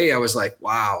given day, I was like,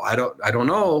 wow, I don't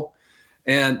know.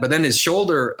 But then his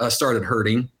shoulder started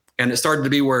hurting, and it started to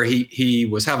be where he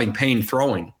was having pain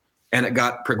throwing, and it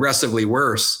got progressively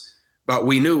worse. But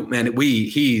we knew, man,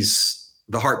 he's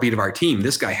the heartbeat of our team.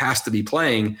 This guy has to be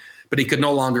playing, but he could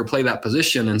no longer play that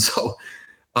position. And so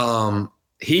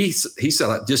he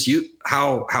said, just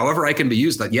however I can be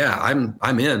used,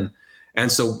 I'm in. And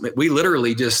so we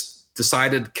literally just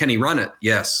decided, can he run it?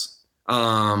 Yes.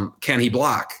 Can he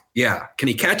block? Yeah. Can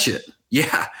he catch it?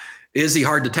 Yeah. Is he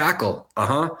hard to tackle?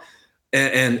 Uh-huh.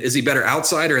 And is he better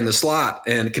outside or in the slot?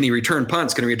 And can he return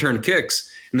punts? Can he return kicks?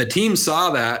 And the team saw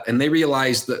that, and they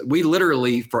realized that we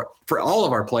literally, for all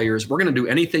of our players, we're going to do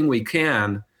anything we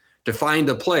can to find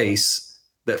a place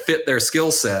that fit their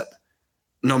skill set,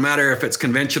 no matter if it's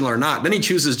conventional or not. Then he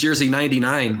chooses jersey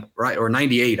 99, right, or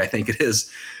 98, I think it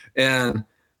is. And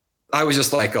I was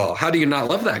just like, oh, how do you not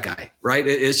love that guy? Right.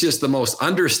 It's just the most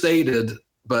understated,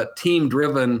 but team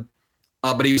driven.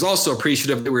 But he was also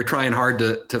appreciative that we were trying hard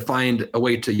to find a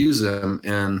way to use him.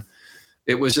 And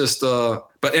it was just,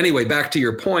 but anyway, back to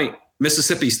your point,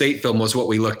 Mississippi State film was what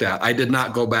we looked at. I did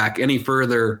not go back any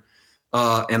further.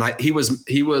 And he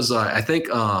was I think,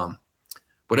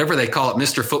 whatever they call it,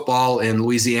 Mr. Football in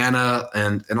Louisiana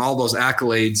and all those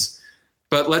accolades.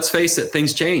 But let's face it,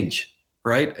 things change,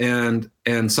 right? And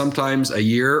sometimes a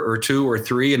year or two or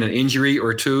three and an injury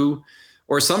or two,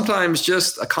 or sometimes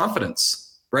just a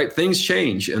confidence, right? Things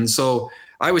change. And so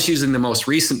I was using the most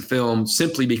recent film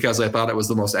simply because I thought it was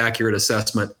the most accurate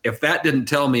assessment. If that didn't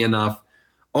tell me enough,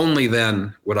 only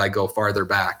then would I go farther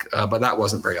back. But that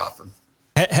wasn't very often.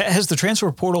 Has the transfer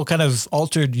portal kind of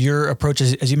altered your approach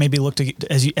as you maybe look to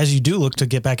as you do look to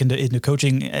get back into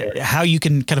coaching? How you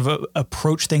can kind of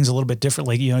approach things a little bit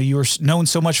differently? You know, you were known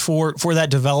so much for that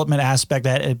development aspect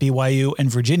at BYU and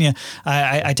Virginia.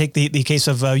 I take the case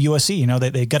of USC. You know,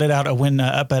 they gutted out a win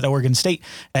up at Oregon State,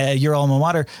 your alma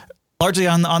mater. Largely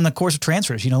on the course of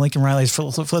transfers. You know, Lincoln Riley has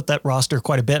flipped that roster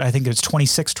quite a bit. I think it's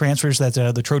 26 transfers that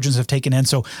the Trojans have taken in.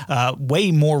 So way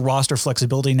more roster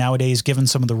flexibility nowadays, given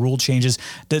some of the rule changes.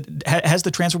 Has the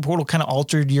transfer portal kind of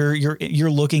altered your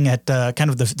looking at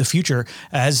kind of the future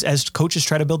as coaches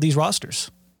try to build these rosters?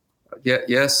 Yeah,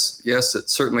 yes, it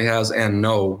certainly has, and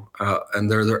no. And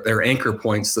there are anchor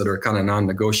points that are kind of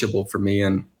non-negotiable for me.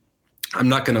 And I'm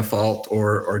not going to fault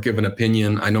or give an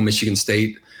opinion. I know Michigan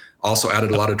State also added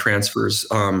a lot of transfers.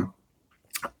 That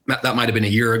might have been a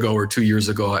year ago or 2 years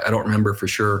ago. I don't remember for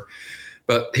sure.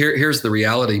 But here's the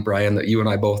reality, Brian, that you and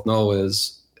I both know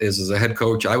is as a head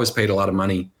coach, I was paid a lot of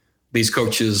money. These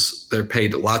coaches, they're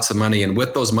paid lots of money. And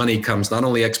with those money comes not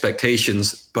only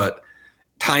expectations, but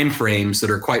time frames that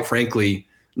are quite frankly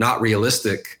not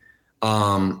realistic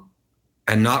and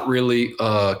not really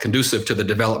conducive to the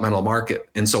developmental market.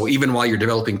 And so even while you're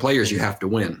developing players, you have to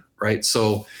win, right?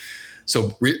 So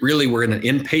really, we're in an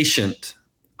impatient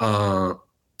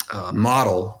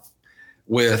model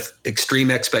with extreme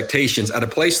expectations at a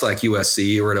place like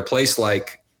USC or at a place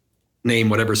like, name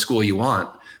whatever school you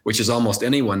want, which is almost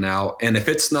anyone now. And if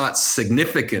it's not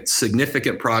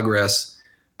significant progress,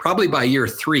 probably by year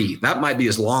 3, that might be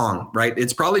as long, right?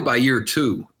 It's probably by year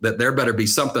 2 that there better be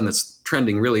something that's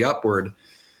trending really upward.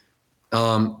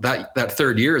 That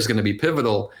third year is going to be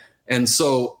pivotal. And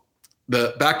so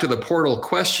back to the portal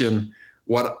question,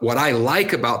 what I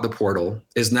like about the portal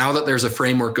is now that there's a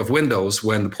framework of windows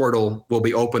when the portal will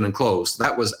be open and closed.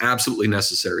 That was absolutely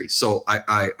necessary. So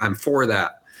I'm for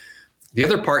that. The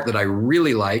other part that I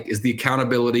really like is the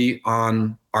accountability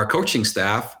on our coaching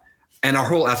staff and our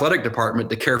whole athletic department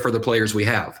to care for the players we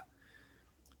have.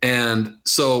 And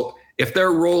so if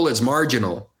their role is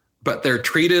marginal, but they're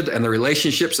treated and the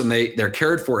relationships and they're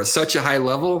cared for at such a high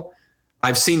level,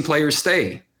 I've seen players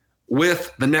stay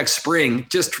with the next spring,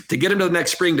 just to get into the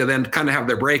next spring to then kind of have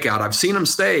their breakout. I've seen them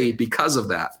stay because of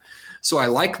that. So I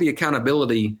like the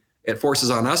accountability it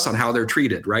forces on us on how they're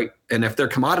treated, right? And if they're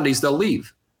commodities, they'll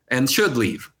leave and should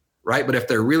leave, right? But if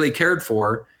they're really cared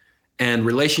for and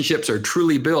relationships are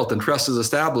truly built and trust is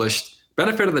established,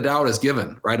 benefit of the doubt is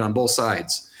given, right, on both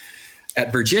sides.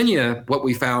 At Virginia, what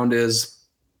we found is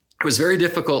it was very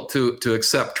difficult to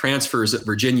accept transfers at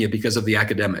Virginia because of the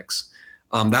academics.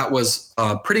 That was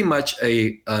pretty much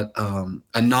a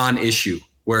non-issue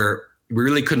where we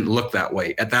really couldn't look that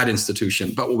way at that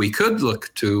institution. But what we could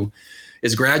look to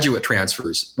is graduate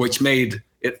transfers, which made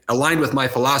it aligned with my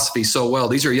philosophy so well.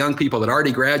 These are young people that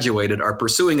already graduated, are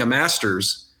pursuing a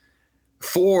master's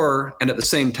for, and at the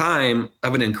same time,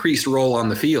 of an increased role on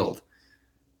the field.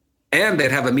 And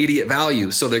they'd have immediate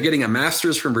value. So they're getting a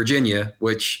master's from Virginia,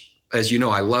 which, as you know,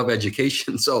 I love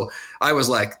education. So I was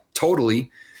like, totally.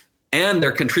 And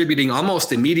they're contributing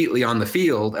almost immediately on the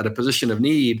field at a position of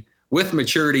need with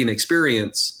maturity and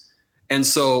experience. And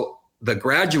so the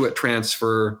graduate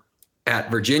transfer at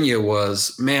Virginia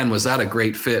was that a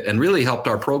great fit and really helped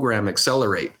our program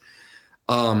accelerate.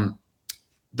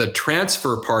 The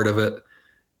transfer part of it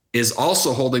is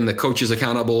also holding the coaches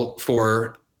accountable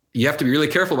for, you have to be really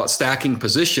careful about stacking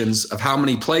positions of how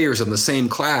many players in the same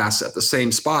class at the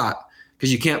same spot,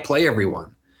 because you can't play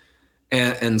everyone.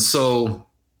 And so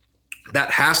that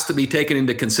has to be taken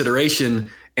into consideration.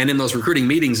 And in those recruiting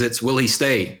meetings, it's, will he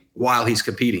stay while he's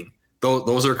competing?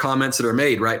 Those are comments that are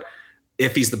made, right?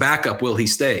 If he's the backup, will he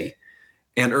stay?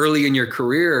 And early in your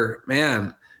career,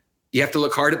 man, you have to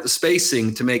look hard at the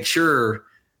spacing to make sure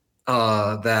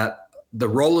that the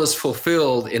role is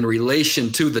fulfilled in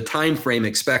relation to the time frame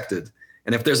expected.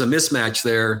 And if there's a mismatch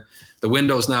there, the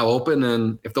window's now open.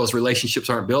 And if those relationships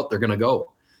aren't built, they're going to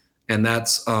go. And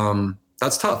that's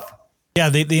tough. Yeah,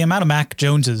 the amount of Mac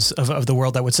Joneses of the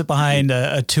world that would sit behind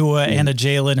a Tua and a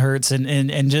Jalen Hurts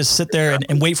and just sit there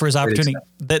and wait for his opportunity.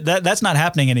 That's not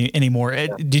happening anymore.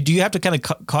 Do you have to kind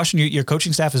of caution your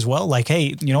coaching staff as well? Like,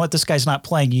 hey, you know what, this guy's not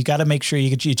playing. You got to make sure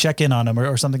you check in on him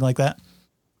or something like that.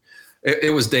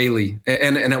 It was daily,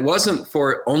 and it wasn't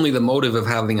for only the motive of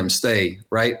having him stay,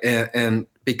 right? And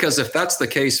because if that's the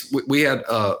case, we had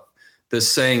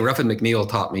this saying Ruffin McNeil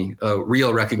taught me: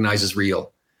 "Real recognizes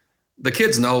real." The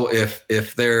kids know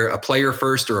if they're a player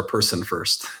first or a person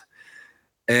first.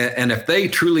 And if they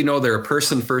truly know they're a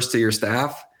person first to your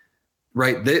staff,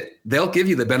 right, they'll give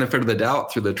you the benefit of the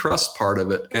doubt through the trust part of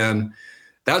it. And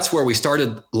that's where we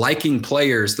started liking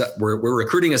players that we're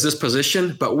recruiting as this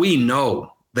position, but we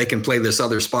know they can play this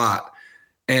other spot.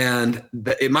 And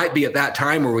it might be at that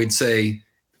time where we'd say,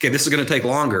 okay, this is going to take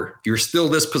longer. You're still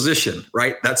this position,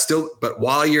 right? But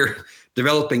while you're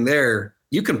developing there,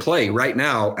 you can play right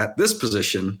now at this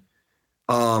position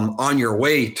on your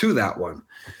way to that one.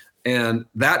 And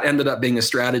that ended up being a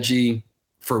strategy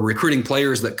for recruiting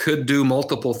players that could do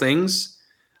multiple things.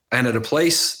 And at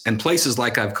places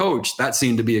like I've coached, that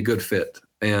seemed to be a good fit.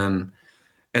 And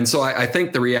so I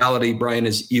think the reality, Brian,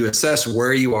 is you assess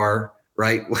where you are,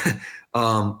 right?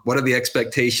 What are the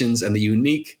expectations and the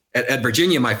unique at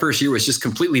Virginia? My first year was just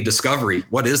completely discovery.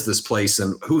 What is this place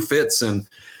and who fits?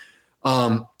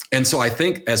 And so I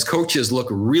think as coaches look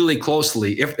really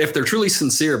closely, if they're truly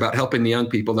sincere about helping the young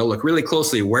people, they'll look really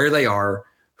closely where they are,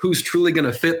 who's truly going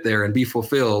to fit there and be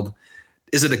fulfilled.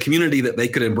 Is it a community that they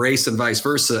could embrace and vice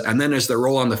versa? And then is their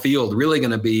role on the field really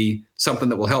going to be something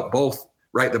that will help both,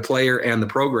 right, the player and the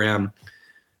program?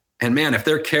 And man, if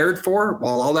they're cared for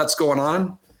while all that's going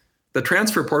on, the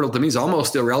transfer portal to me is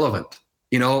almost irrelevant,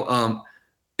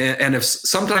 And if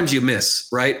sometimes you miss,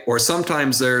 right? Or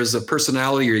sometimes there's a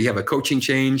personality or you have a coaching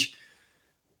change.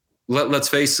 Let's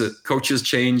face it, coaches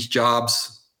change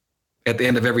jobs at the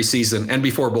end of every season and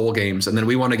before bowl games. And then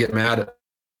we want to get mad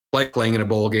at playing in a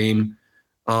bowl game.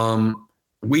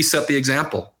 We set the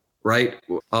example, right?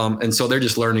 And so they're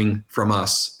just learning from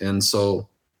us. And so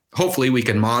hopefully we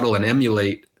can model and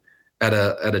emulate at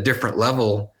a different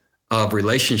level of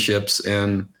relationships.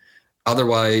 And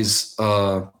otherwise,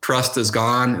 trust is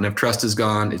gone. And if trust is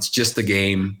gone, it's just a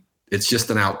game. It's just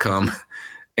an outcome.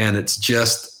 And it's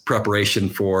just preparation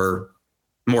for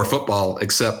more football,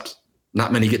 except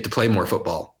not many get to play more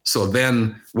football. So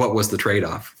then what was the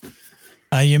trade-off?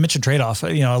 You mentioned trade-off.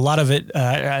 A lot of it,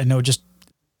 I know just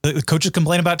the coaches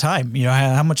complain about time,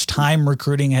 how much time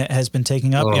recruiting has been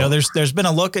taking up. There's been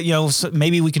a look at, so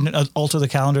maybe we can alter the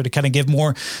calendar to kind of give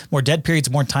more dead periods,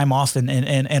 more time off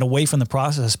and away from the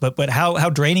process. But how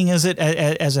draining is it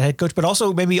as a head coach, but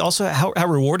also maybe also how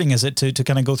rewarding is it to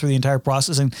kind of go through the entire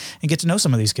process and get to know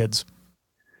some of these kids?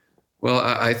 Well,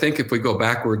 I think if we go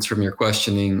backwards from your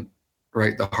questioning,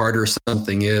 right, the harder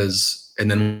something is, and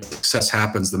then when success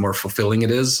happens, the more fulfilling it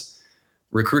is.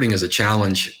 Recruiting is a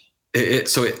challenge.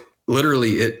 This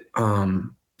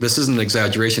isn't an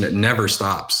exaggeration. It never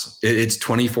stops. It's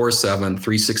 24/7,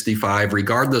 365,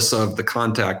 regardless of the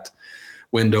contact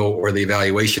window or the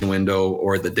evaluation window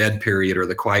or the dead period or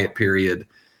the quiet period,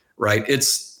 right?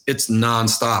 It's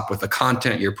nonstop with the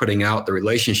content you're putting out, the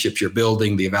relationships you're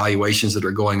building, the evaluations that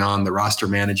are going on, the roster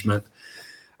management.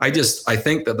 I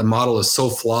think that the model is so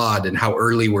flawed in how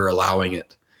early we're allowing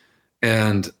it.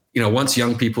 And, once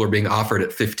young people are being offered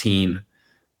at 15,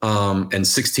 and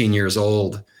 16 years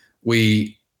old,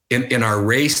 we, in our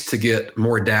race to get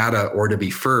more data or to be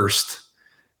first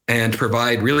and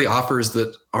provide really offers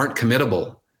that aren't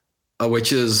committable,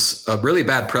 which is a really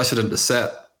bad precedent to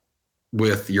set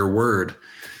with your word.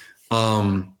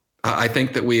 I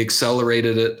think that we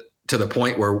accelerated it to the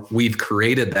point where we've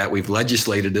created that, we've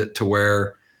legislated it to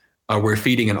where we're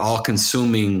feeding an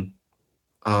all-consuming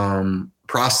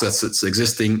process that's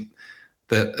existing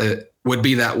that would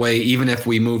be that way even if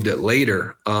we moved it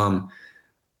later.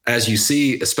 As you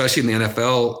see, especially in the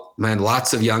NFL, man,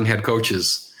 lots of young head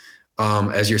coaches.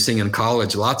 As you're seeing in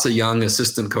college, lots of young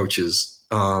assistant coaches.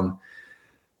 Now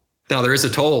there is a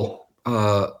toll.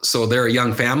 So there are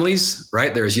young families,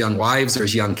 right? There's young wives,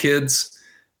 there's young kids,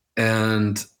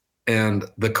 and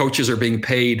the coaches are being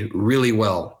paid really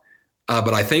well.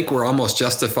 But I think we're almost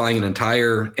justifying an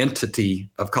entire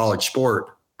entity of college sport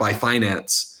by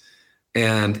finance.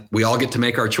 And we all get to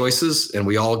make our choices and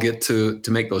we all get to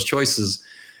make those choices,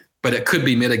 but it could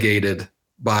be mitigated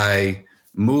by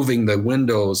moving the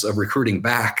windows of recruiting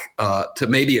back to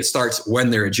maybe it starts when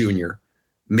they're a junior.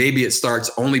 Maybe it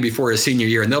starts only before a senior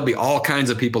year. And there'll be all kinds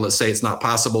of people that say it's not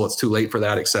possible, it's too late for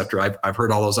that, et cetera. I've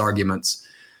heard all those arguments.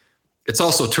 It's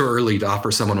also too early to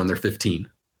offer someone when they're 15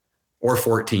 or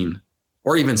 14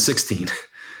 or even 16.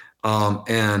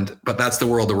 But that's the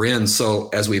world we're in. So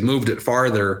as we moved it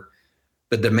farther,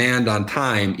 the demand on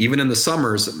time, even in the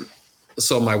summers.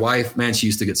 So my wife, man, she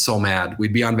used to get so mad.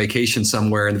 We'd be on vacation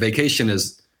somewhere, and the vacation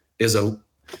is a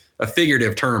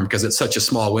figurative term because it's such a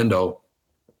small window.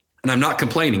 And I'm not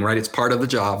complaining, right? It's part of the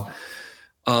job.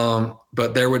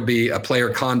 But there would be a player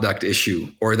conduct issue,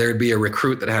 or there'd be a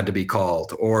recruit that had to be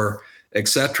called, or et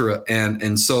cetera.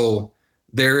 And so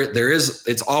there is,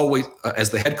 it's always, as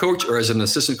the head coach or as an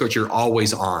assistant coach, you're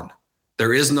always on.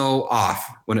 There is no off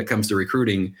when it comes to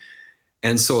recruiting.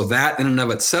 And so that in and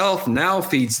of itself now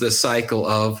feeds the cycle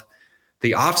of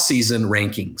the off-season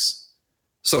rankings.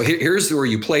 So here's where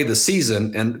you play the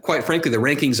season. And quite frankly, the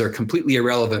rankings are completely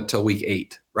irrelevant till week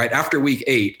 8, right? After week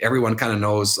 8, everyone kind of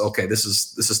knows, okay, this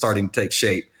is starting to take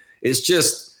shape. It's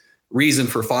just reason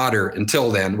for fodder until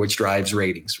then, which drives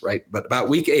ratings, right? But about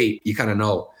week 8, you kind of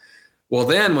know. Well,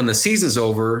 then when the season's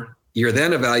over, you're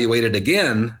then evaluated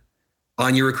again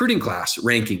on your recruiting class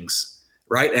rankings.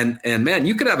 Right. And man,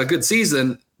 you could have a good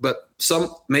season, but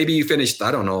maybe you finished,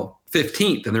 I don't know,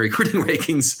 15th in the recruiting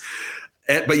rankings,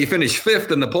 but you finished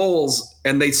 5th in the polls,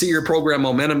 and they see your program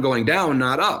momentum going down,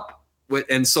 not up.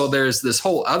 And so there's this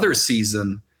whole other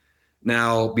season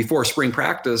now before spring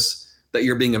practice that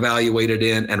you're being evaluated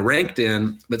in and ranked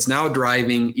in, that's now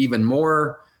driving even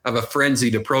more of a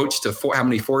frenzied approach to how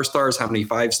many 4 stars, how many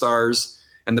 5 stars,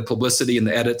 and the publicity and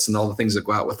the edits and all the things that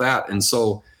go out with that. And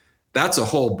so that's a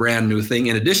whole brand new thing,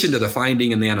 in addition to the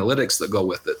finding and the analytics that go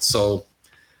with it. So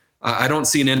I don't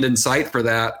see an end in sight for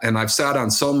that. And I've sat on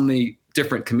so many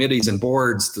different committees and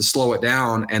boards to slow it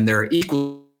down, and they're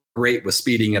equal great with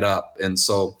speeding it up. And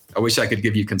so I wish I could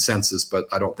give you consensus, but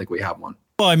I don't think we have one.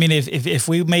 Well, I mean, if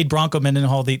we made Bronco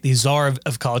Mendenhall the czar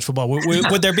of college football,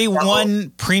 would there be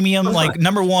one premium, like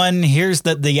number one, here's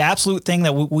the absolute thing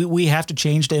that we have to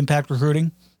change to impact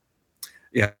recruiting?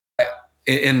 Yeah.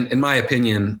 In my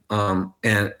opinion,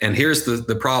 and here's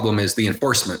the problem is the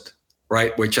enforcement,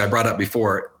 right? Which I brought up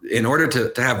before. In order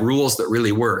to have rules that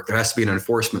really work, there has to be an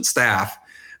enforcement staff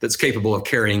that's capable of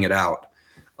carrying it out.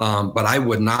 But I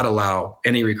would not allow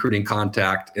any recruiting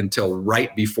contact until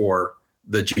right before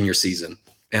the junior season.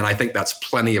 And I think that's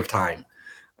plenty of time.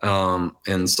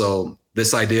 And so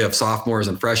this idea of sophomores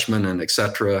and freshmen and et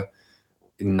cetera,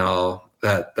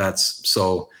 that's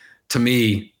so to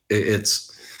me, it's,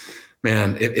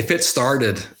 man, if it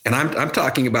started, and I'm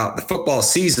talking about the football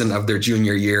season of their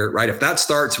junior year, right? If that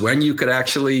starts when you could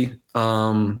actually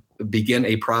begin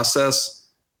a process,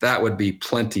 that would be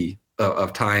plenty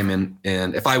of time.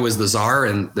 And if I was the czar,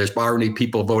 and there's already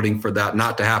people voting for that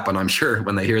not to happen, I'm sure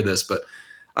when they hear this, but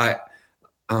I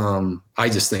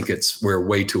just think we're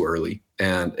way too early,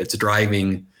 and it's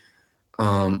driving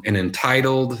an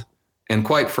entitled and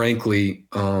quite frankly,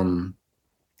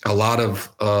 a lot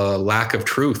of lack of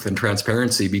truth and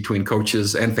transparency between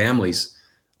coaches and families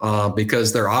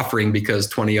because they're offering because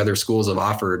 20 other schools have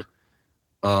offered.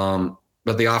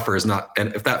 But the offer is not.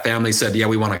 And if that family said, yeah,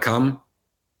 we want to come,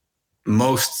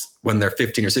 most when they're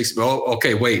 15 or 16, oh,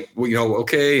 okay, wait,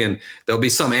 okay. And there'll be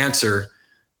some answer,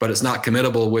 but it's not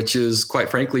committable, which is quite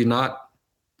frankly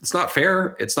it's not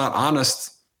fair. It's not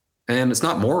honest, and it's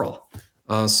not moral.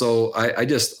 So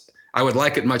I would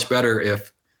like it much better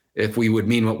if we would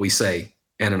mean what we say,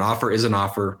 and an offer is an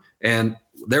offer. And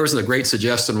there was a great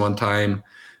suggestion one time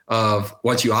of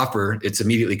once you offer, it's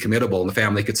immediately committable, and the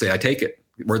family could say, I take it,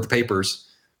 where's the papers?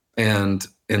 And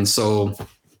so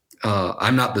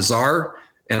I'm not the czar,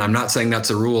 and I'm not saying that's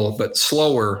a rule, but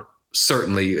slower,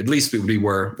 certainly, at least it would be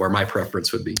where my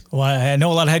preference would be. Well, I know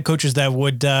a lot of head coaches that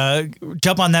would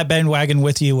jump on that bandwagon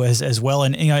with you as well.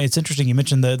 And, it's interesting. You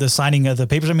mentioned the signing of the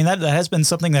papers. I mean, that has been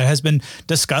something that has been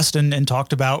discussed and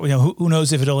talked about. Who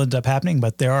knows if it'll end up happening,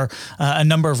 but there are a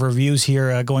number of reviews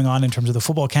here going on in terms of the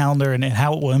football calendar and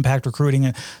how it will impact recruiting,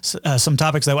 and some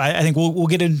topics that I think we'll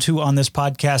get into on this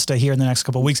podcast here in the next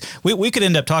couple of weeks. We could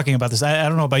end up talking about this. I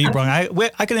don't know about you, Brian.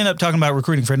 I could end up talking about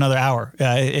recruiting for another hour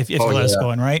if you let us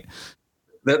go in, right?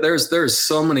 There's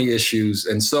so many issues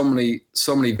and so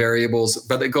many variables,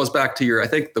 but it goes back to I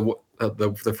think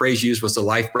the phrase used was the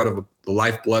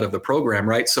lifeblood of the program,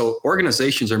 right? So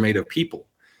organizations are made of people,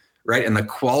 right? And the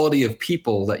quality of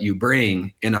people that you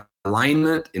bring in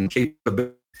alignment, in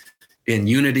capability, in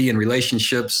unity and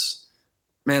relationships,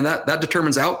 man, that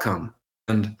determines outcome.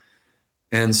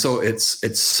 And so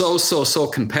it's so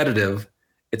competitive.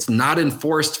 It's not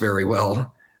enforced very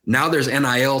well. Now there's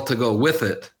NIL to go with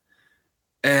it.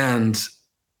 And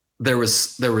there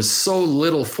was so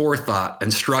little forethought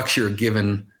and structure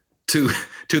given to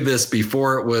this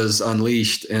before it was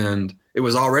unleashed, and it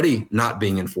was already not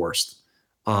being enforced.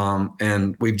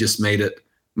 And we've just made it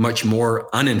much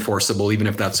more unenforceable, even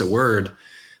if that's a word.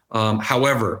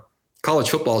 However, college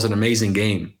football is an amazing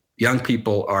game. Young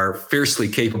people are fiercely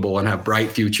capable and have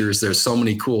bright futures. There's so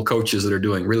many cool coaches that are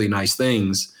doing really nice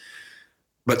things,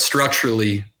 but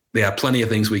structurally, they have plenty of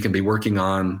things we can be working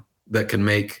on that can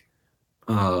make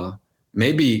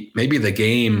maybe the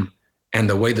game and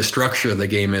the way the structure of the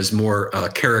game is more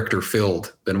character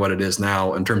filled than what it is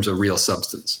now in terms of real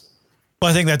substance. Well,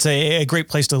 I think that's a great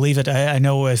place to leave it. I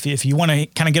know if you want to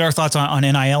kind of get our thoughts on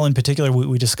NIL in particular,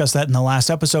 we discussed that in the last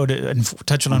episode and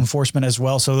touched on enforcement as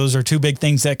well. So those are two big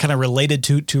things that kind of related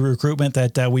to recruitment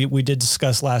that we did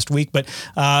discuss last week. But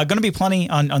going to be plenty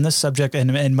on this subject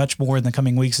and much more in the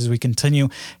coming weeks as we continue.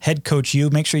 Head Coach U,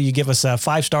 make sure you give us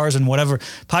 5 stars on whatever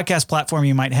podcast platform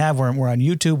you might have. We're on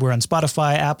YouTube, we're on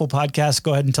Spotify, Apple Podcasts.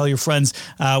 Go ahead and tell your friends.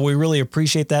 We really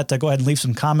appreciate that. Go ahead and leave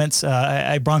some comments.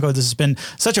 Bronco, this has been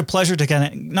such a pleasure to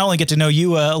kind of not only get to know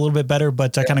you a little bit better,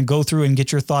 but kind of go through and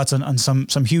get your thoughts on some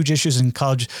huge issues in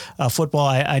college football.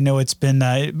 I know it's been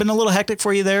a little hectic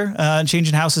for you there,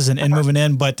 changing houses and moving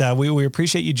in, but we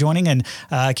appreciate you joining, and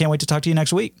I can't wait to talk to you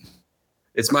next week.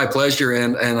 It's my pleasure.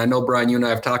 And I know, Brian, you and I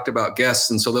have talked about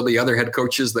guests, and so there'll be other head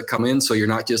coaches that come in. So you're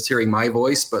not just hearing my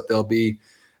voice, but there'll be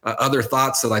other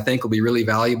thoughts that I think will be really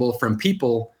valuable from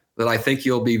people that I think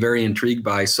you'll be very intrigued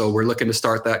by. So we're looking to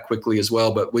start that quickly as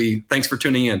well. But thanks for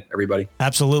tuning in, everybody.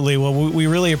 Absolutely. Well, we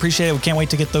really appreciate it. We can't wait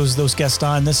to get those guests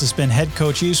on. This has been Head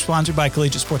Coach U, sponsored by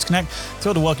Collegiate Sports Connect.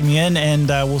 Thrilled to welcome you in, and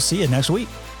we'll see you next week.